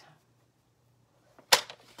 3/4.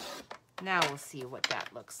 Now we'll see what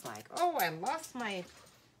that looks like. Oh, I lost my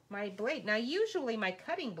blade. Now, usually my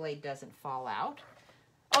cutting blade doesn't fall out.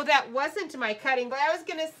 Oh, that wasn't my cutting blade. I was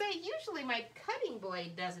going to say, usually my cutting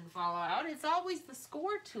blade doesn't fall out. It's always the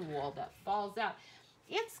score tool that falls out.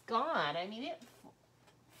 It's gone. I mean, it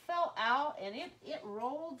fell out and it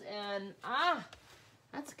rolled, and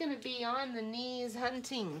that's going to be on the knees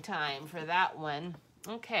hunting time for that one.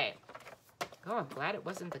 Okay. Oh, I'm glad it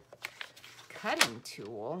wasn't the cutting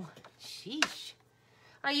tool. Sheesh.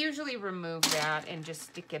 I usually remove that and just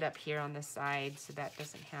stick it up here on the side so that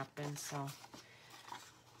doesn't happen, so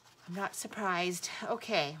I'm not surprised.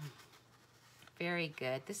 Okay. Very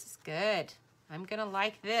good. This is good. I'm gonna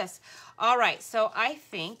like this. All right, so I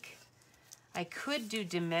think I could do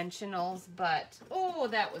dimensionals, but oh,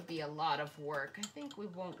 that would be a lot of work. I think we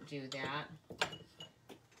won't do that.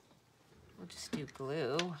 We'll just do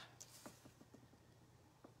glue.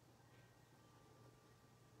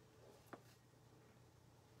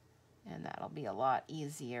 and that'll be a lot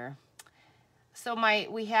easier. So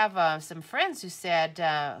we have some friends who said,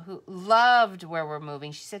 who loved where we're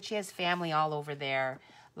moving. She said she has family all over there.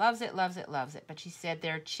 Loves it, loves it, loves it. But she said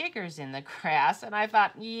there are chiggers in the grass. And I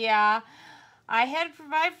thought, yeah,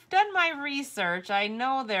 I've done my research. I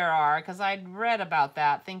know there are, because I'd read about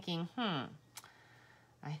that, thinking,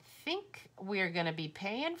 I think we're going to be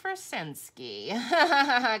paying for Senski,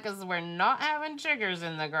 because we're not having chiggers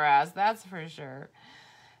in the grass, that's for sure.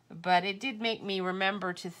 But it did make me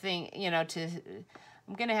remember to think, you know,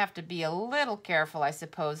 I'm going to have to be a little careful, I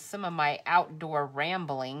suppose, some of my outdoor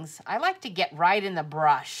ramblings. I like to get right in the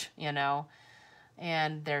brush, you know,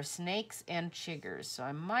 and there's snakes and chiggers, so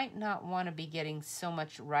I might not want to be getting so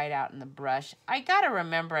much right out in the brush. I got to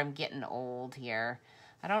remember I'm getting old here.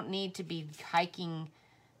 I don't need to be hiking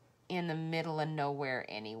in the middle of nowhere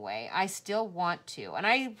anyway. I still want to, and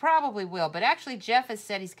I probably will, but actually Jeff has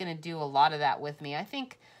said he's going to do a lot of that with me. I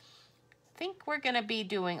think we're going to be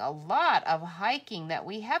doing a lot of hiking that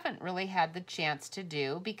we haven't really had the chance to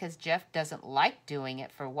do because Jeff doesn't like doing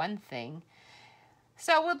it, for one thing.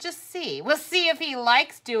 So we'll just see. We'll see if he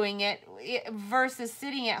likes doing it versus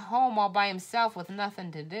sitting at home all by himself with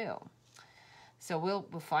nothing to do. So we'll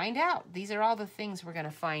find out. These are all the things we're going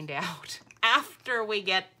to find out after we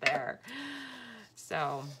get there.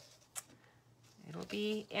 So it'll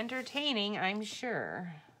be entertaining, I'm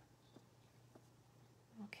sure.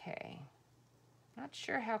 Okay. Not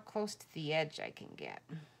sure how close to the edge I can get.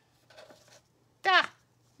 Ah!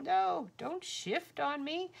 No, don't shift on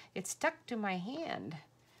me. It's stuck to my hand.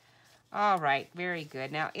 All right, very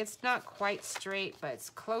good. Now, it's not quite straight, but it's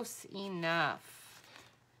close enough,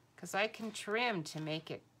 because I can trim to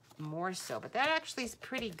make it more so, but that actually is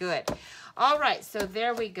pretty good. All right, so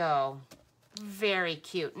there we go. Very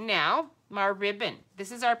cute. Now, our ribbon.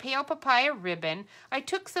 This is our pale papaya ribbon. I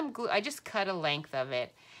took some glue. I just cut a length of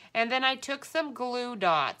it. And then I took some glue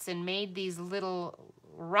dots and made these little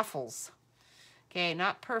ruffles. Okay,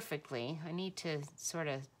 not perfectly. I need to sort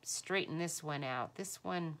of straighten this one out. This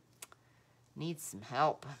one needs some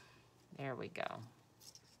help. There we go.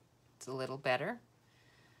 It's a little better.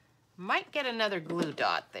 Might get another glue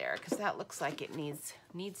dot there because that looks like it needs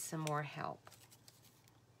some more help.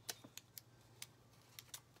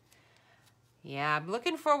 Yeah, I'm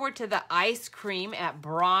looking forward to the ice cream at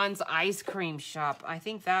Braun's Ice Cream Shop. I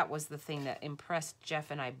think that was the thing that impressed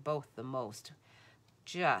Jeff and I both the most.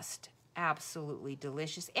 Just absolutely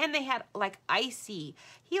delicious. And they had like icy,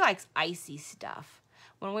 he likes icy stuff.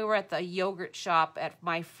 When we were at the yogurt shop at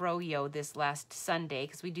My Froyo this last Sunday,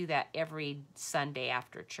 because we do that every Sunday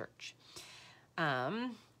after church,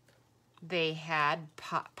 they had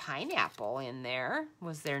pineapple in there,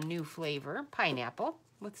 was their new flavor, pineapple,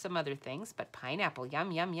 with some other things, but pineapple,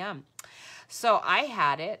 yum, yum, yum. So I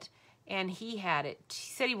had it, and he had it.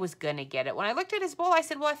 He said he was going to get it. When I looked at his bowl, I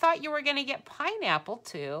said, well, I thought you were going to get pineapple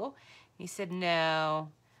too. He said, no.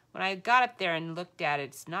 When I got up there and looked at it,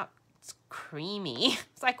 it's creamy.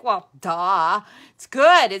 It's like, well, duh. It's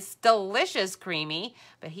good. It's delicious creamy,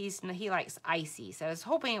 but he likes icy. So I was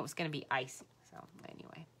hoping it was going to be icy. So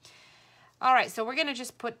anyway. All right, so we're going to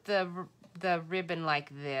just put the ribbon like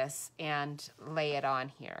this and lay it on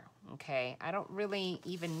here, okay? I don't really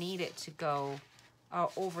even need it to go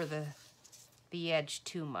over the edge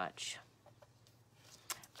too much.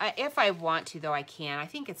 If I want to, though, I can. I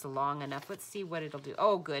think it's long enough. Let's see what it'll do.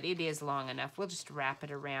 Oh, good. It is long enough. We'll just wrap it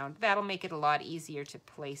around. That'll make it a lot easier to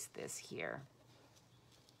place this here.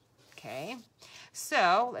 Okay.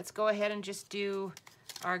 So let's go ahead and just do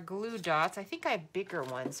our glue dots. I think I have bigger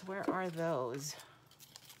ones. Where are those?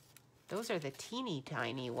 Those are the teeny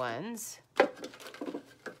tiny ones. I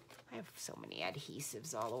have so many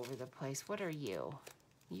adhesives all over the place. What are you?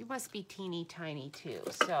 You must be teeny tiny too.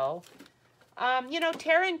 So, you know,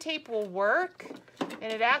 tear and tape will work.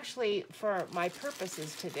 And it actually, for my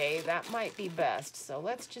purposes today, that might be best. So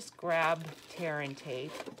let's just grab tear and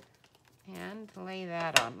tape and lay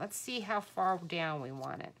that on. Let's see how far down we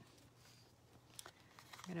want it.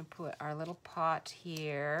 I'm going to put our little pot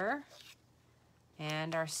here.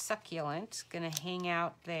 And our succulent gonna hang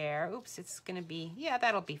out there. Oops, it's gonna be, yeah,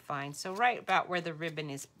 that'll be fine. So right about where the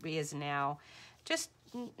ribbon is now, just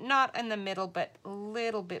not in the middle, but a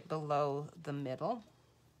little bit below the middle.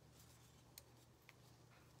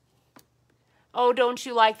 Oh, don't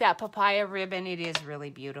you like that papaya ribbon? It is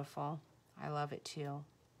really beautiful. I love it too.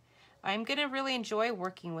 I'm gonna really enjoy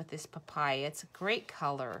working with this papaya. It's a great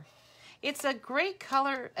color. It's a great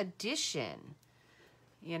color addition,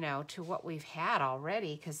 you know, to what we've had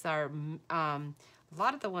already, because our a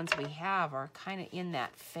lot of the ones we have are kind of in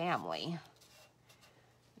that family.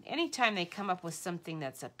 Anytime they come up with something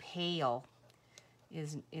that's a pale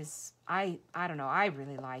is I don't know, I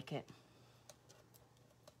really like it.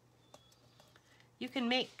 You can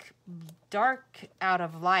make dark out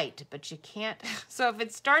of light, but you can't. So if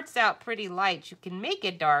it starts out pretty light, you can make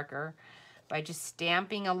it darker by just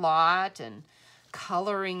stamping a lot and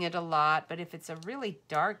coloring it a lot. But if it's a really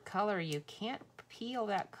dark color, you can't peel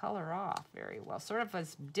that color off very well. Sort of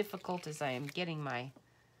as difficult as I am getting my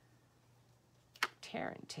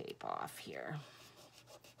tear and tape off here.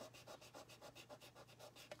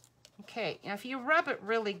 Okay, now if you rub it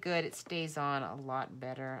really good, it stays on a lot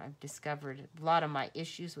better. I've discovered a lot of my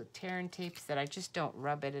issues with tear and tapes that I just don't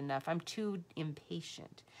rub it enough. I'm too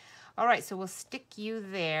impatient. All right, so we'll stick you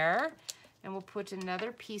there, and we'll put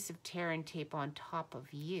another piece of tear and tape on top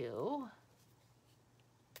of you.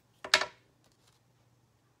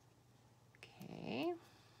 Okay.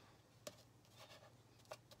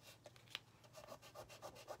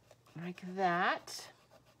 Like that.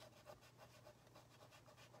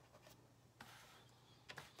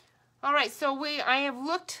 All right, so I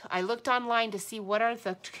looked online to see what are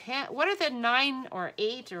the 9 or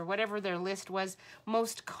 8 or whatever their list was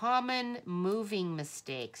most common moving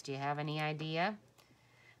mistakes. Do you have any idea?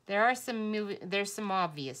 There's some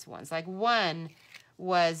obvious ones. Like one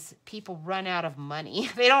was people run out of money.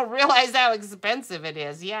 They don't realize how expensive it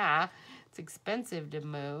is. Yeah, it's expensive to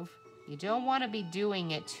move. You don't want to be doing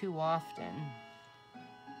it too often.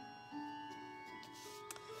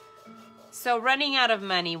 So running out of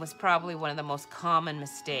money was probably one of the most common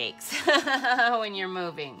mistakes when you're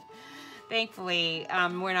moving. Thankfully,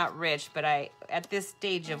 we're not rich, but at this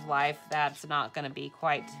stage of life, that's not going to be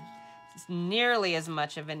quite nearly as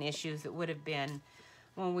much of an issue as it would have been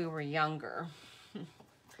when we were younger.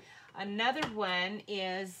 Another one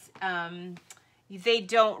is they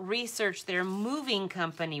don't research their moving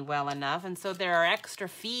company well enough, and so there are extra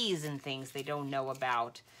fees and things they don't know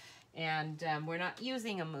about. And we're not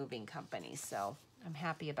using a moving company, so I'm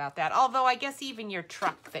happy about that. Although I guess even your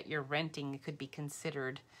truck that you're renting could be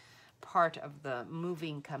considered part of the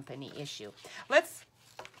moving company issue. Let's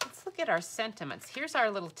look at our sentiments. Here's our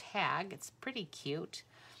little tag. It's pretty cute.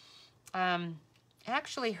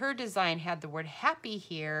 Actually, her design had the word happy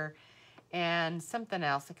here and something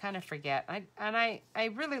else. I kind of forget. I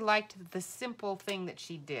really liked the simple thing that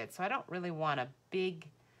she did, so I don't really want a big,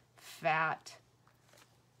 fat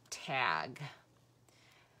tag.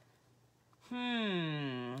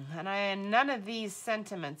 And none of these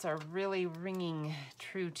sentiments are really ringing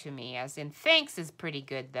true to me, as in thanks is pretty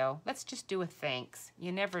good though. Let's just do a thanks.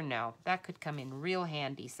 You never know. That could come in real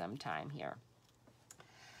handy sometime here.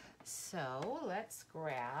 So let's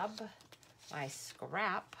grab my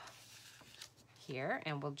scrap here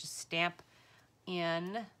and we'll just stamp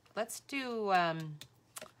in. Let's do,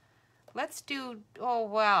 oh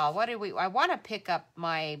wow, what do we, I want to pick up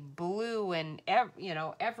my blue and,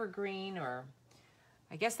 evergreen, or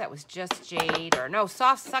I guess that was just jade, or no,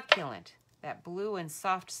 soft succulent. That blue and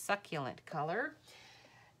soft succulent color.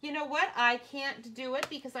 You know what? I can't do it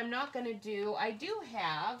because I'm not going to do, I do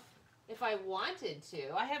have, if I wanted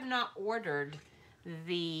to, I have not ordered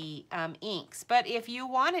the inks. But if you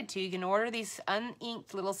wanted to, you can order these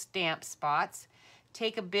uninked little stamp spots.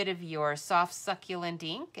 Take a bit of your soft succulent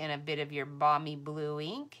ink and a bit of your balmy blue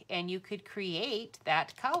ink, and you could create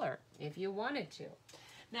that color if you wanted to.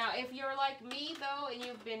 Now, if you're like me, though, and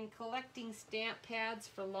you've been collecting stamp pads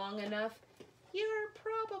for long enough, you're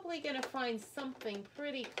probably going to find something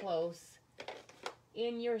pretty close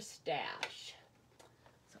in your stash.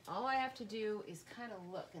 So all I have to do is kind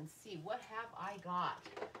of look and see, what have I got?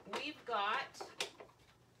 We've got,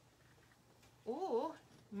 ooh,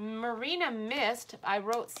 Marina Mist. I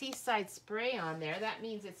wrote Seaside Spray on there. That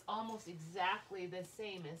means it's almost exactly the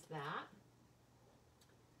same as that.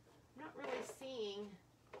 I'm not really seeing.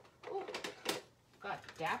 Ooh, got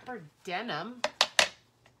Dapper Denim.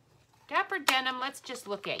 Dapper Denim, let's just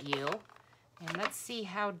look at you and let's see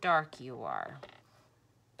how dark you are.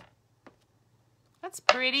 That's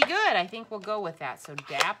pretty good. I think we'll go with that. So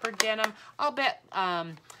Dapper Denim. I'll bet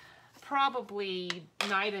probably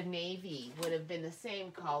Night of Navy would have been the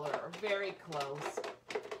same color, or very close.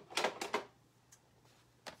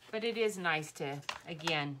 But it is nice to,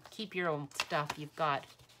 again, keep your own stuff.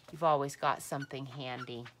 You've always got something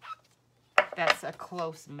handy. That's a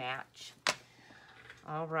close match.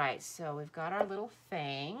 All right, so we've got our little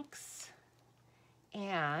thanks.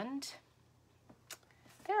 And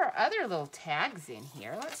there are other little tags in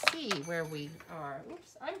here. Let's see where we are.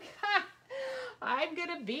 Oops, I'm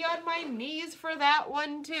gonna be on my knees for that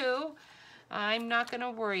one too. I'm not gonna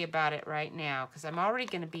worry about it right now because I'm already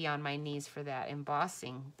gonna be on my knees for that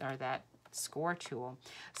embossing, or that score tool.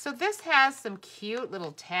 So this has some cute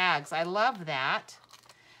little tags. I love that.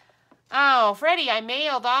 Oh, Freddie, I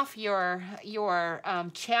mailed off your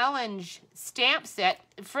challenge stamp set.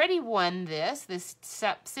 Freddie won this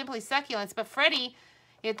Simply Succulents, but Freddie,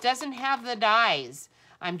 it doesn't have the dies.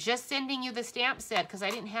 I'm just sending you the stamp set because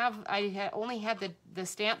I only had the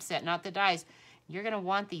stamp set, not the dies. You're gonna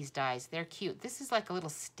want these dies. They're cute. This is like a little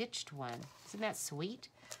stitched one. Isn't that sweet?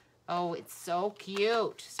 Oh, it's so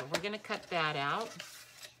cute. So we're gonna cut that out.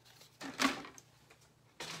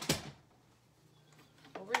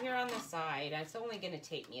 Over here on the side, it's only gonna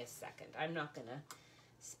take me a second. I'm not gonna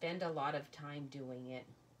spend a lot of time doing it.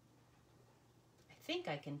 I think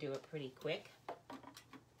I can do it pretty quick.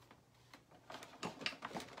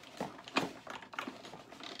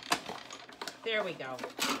 There we go.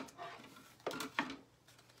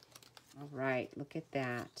 All right, look at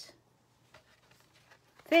that.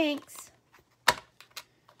 Thanks.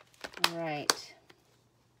 All right.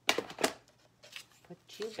 Put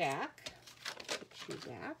you back. Put you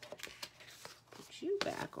back. Put you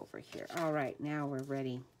back over here. All right, now we're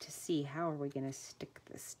ready to see how are we going to stick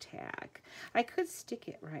this tag. I could stick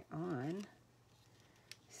it right on.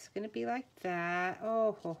 It's going to be like that.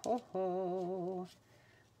 Oh, ho, ho, ho.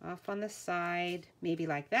 Off on the side, maybe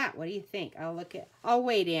like that. What do you think? I'll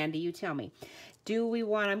wait, Andy, you tell me.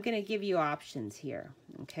 I'm going to give you options here,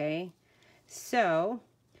 okay? So,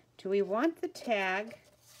 do we want the tag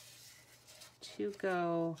to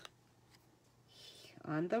go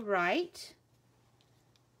on the right?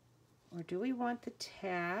 Or do we want the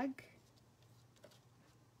tag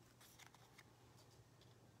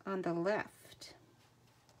on the left?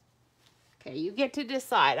 Okay, you get to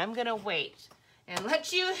decide. I'm going to wait and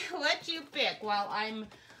let you pick while I'm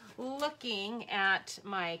looking at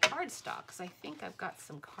my cardstock, because I think I've got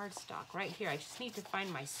some cardstock right here. I just need to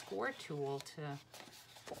find my score tool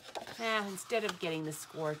to, instead of getting the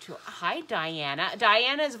score tool. Hi, Diana.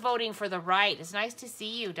 Diana's voting for the right. It's nice to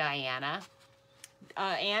see you, Diana.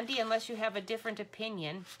 Andy, unless you have a different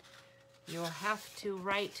opinion, you'll have to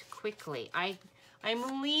write quickly.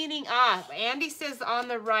 I'm leaning, Andy says on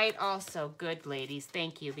the right also. Good, ladies,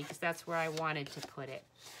 thank you, because that's where I wanted to put it.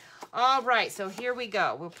 All right, so here we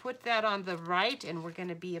go. We'll put that on the right, and we're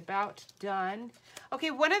gonna be about done.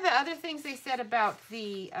 Okay, one of the other things they said about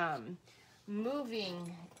the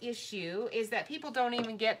moving issue is that people don't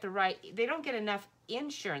even get they don't get enough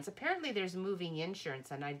insurance. Apparently there's moving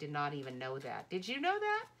insurance, and I did not even know that. Did you know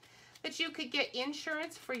that? That you could get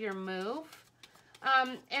insurance for your move?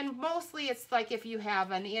 And mostly it's like if you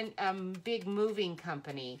have an big moving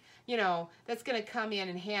company, you know, that's going to come in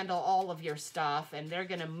and handle all of your stuff, and they're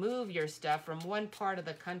going to move your stuff from one part of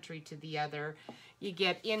the country to the other. You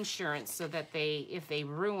get insurance so that if they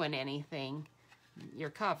ruin anything,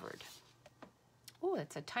 you're covered. Oh,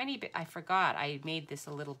 it's a tiny bit. I forgot. I made this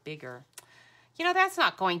a little bigger. You know, that's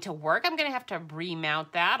not going to work. I'm going to have to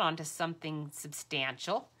remount that onto something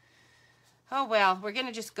substantial. Oh, well, we're going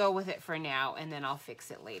to just go with it for now, and then I'll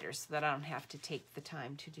fix it later so that I don't have to take the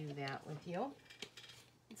time to do that with you.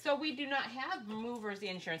 So we do not have movers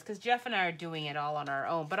insurance because Jeff and I are doing it all on our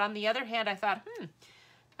own. But on the other hand, I thought,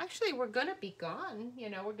 actually, we're going to be gone. You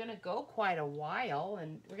know, we're going to go quite a while,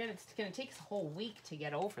 and it's going to take us a whole week to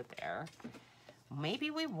get over there.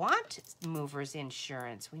 Maybe we want movers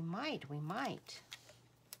insurance. We might.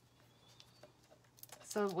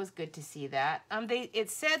 So it was good to see that.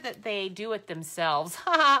 It said that they do it themselves.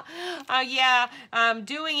 Yeah,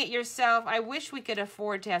 doing it yourself. I wish we could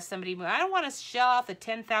afford to have somebody move. I don't want to shell out the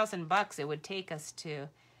 $10,000 it would take us to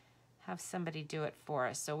have somebody do it for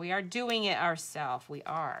us. So we are doing it ourselves. We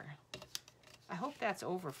are. I hope that's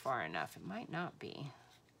over far enough. It might not be.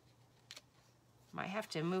 Might have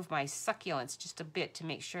to move my succulents just a bit to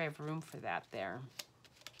make sure I have room for that there.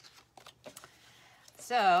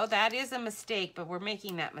 So that is a mistake, but we're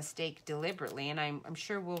making that mistake deliberately, and I'm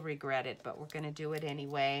sure we'll regret it, but we're going to do it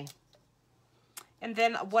anyway. And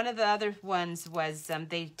then one of the other ones was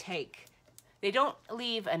they don't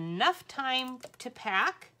leave enough time to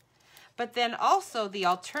pack, but then also the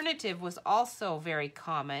alternative was also very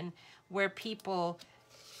common, where people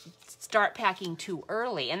start packing too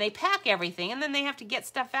early, and they pack everything, and then they have to get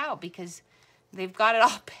stuff out because they've got it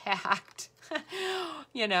all packed.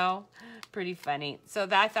 You know, pretty funny. So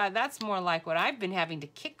I thought that's more like what I've been having to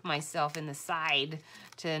kick myself in the side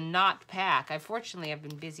to not pack. Fortunately, I've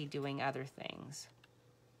been busy doing other things.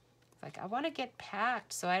 It's like, I want to get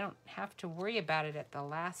packed so I don't have to worry about it at the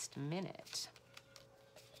last minute.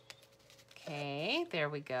 Okay, there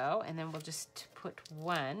we go. And then we'll just put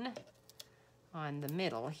one on the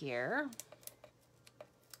middle here.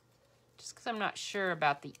 Just because I'm not sure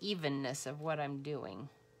about the evenness of what I'm doing.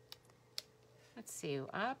 Let's see,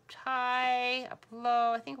 up high, up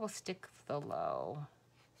low. I think we'll stick the low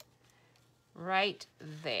right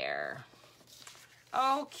there.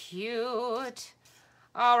 Oh, cute.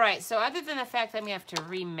 All right, so other than the fact that I'm gonna have to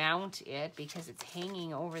remount it because it's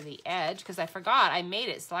hanging over the edge, because I forgot I made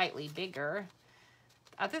it slightly bigger.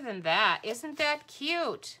 Other than that, isn't that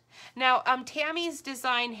cute? Now, Tammy's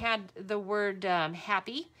design had the word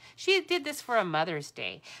happy. She did this for a Mother's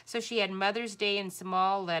Day. So she had Mother's Day in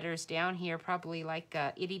small letters down here, probably like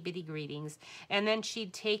itty bitty greetings. And then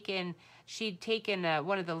she'd taken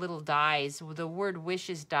one of the little dies, the word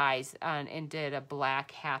wishes dies, and did a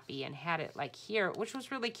black happy and had it like here, which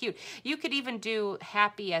was really cute. You could even do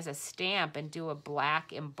happy as a stamp and do a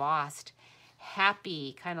black embossed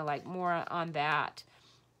happy, kind of like more on that,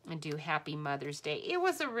 and do Happy Mother's Day. It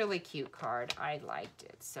was a really cute card. I liked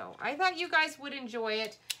it. So I thought you guys would enjoy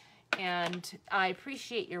it. And I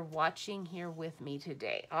appreciate your watching here with me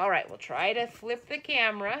today. All right, we'll try to flip the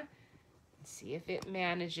camera and see if it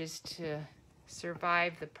manages to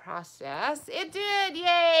survive the process. It did,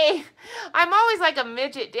 yay! I'm always like a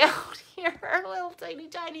midget down here, a little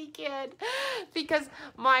tiny kid, because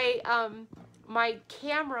my my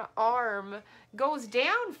camera arm goes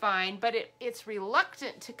down fine, but it's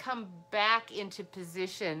reluctant to come back into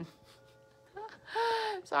position.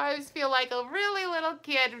 So I always feel like a really little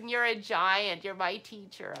kid when you're a giant. You're my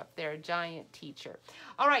teacher up there, giant teacher.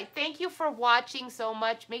 All right, thank you for watching so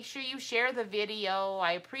much. Make sure you share the video.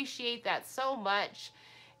 I appreciate that so much.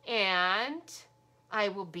 And I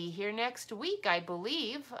will be here next week, I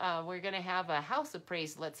believe. We're going to have a house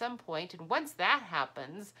appraisal at some point, and once that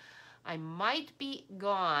happens, I might be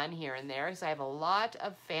gone here and there because I have a lot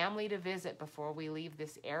of family to visit before we leave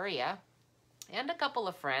this area, and a couple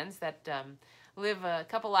of friends that live a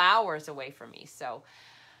couple hours away from me. So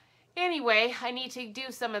anyway, I need to do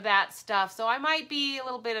some of that stuff. So I might be a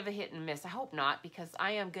little bit of a hit and miss. I hope not, because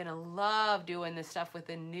I am going to love doing this stuff with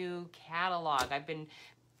the new catalog. I've been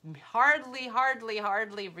hardly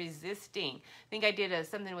resisting. I think I did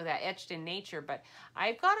something with that Etched in Nature, but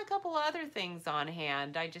I've got a couple other things on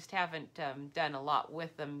hand. I just haven't done a lot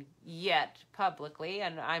with them yet publicly,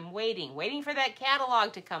 and I'm waiting for that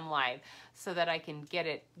catalog to come live so that I can get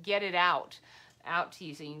it out to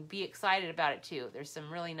you, so you can be excited about it too. There's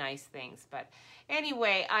some really nice things. But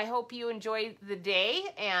anyway, I hope you enjoyed the day,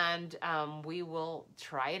 and we will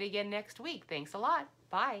try it again next week. Thanks a lot.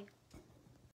 Bye.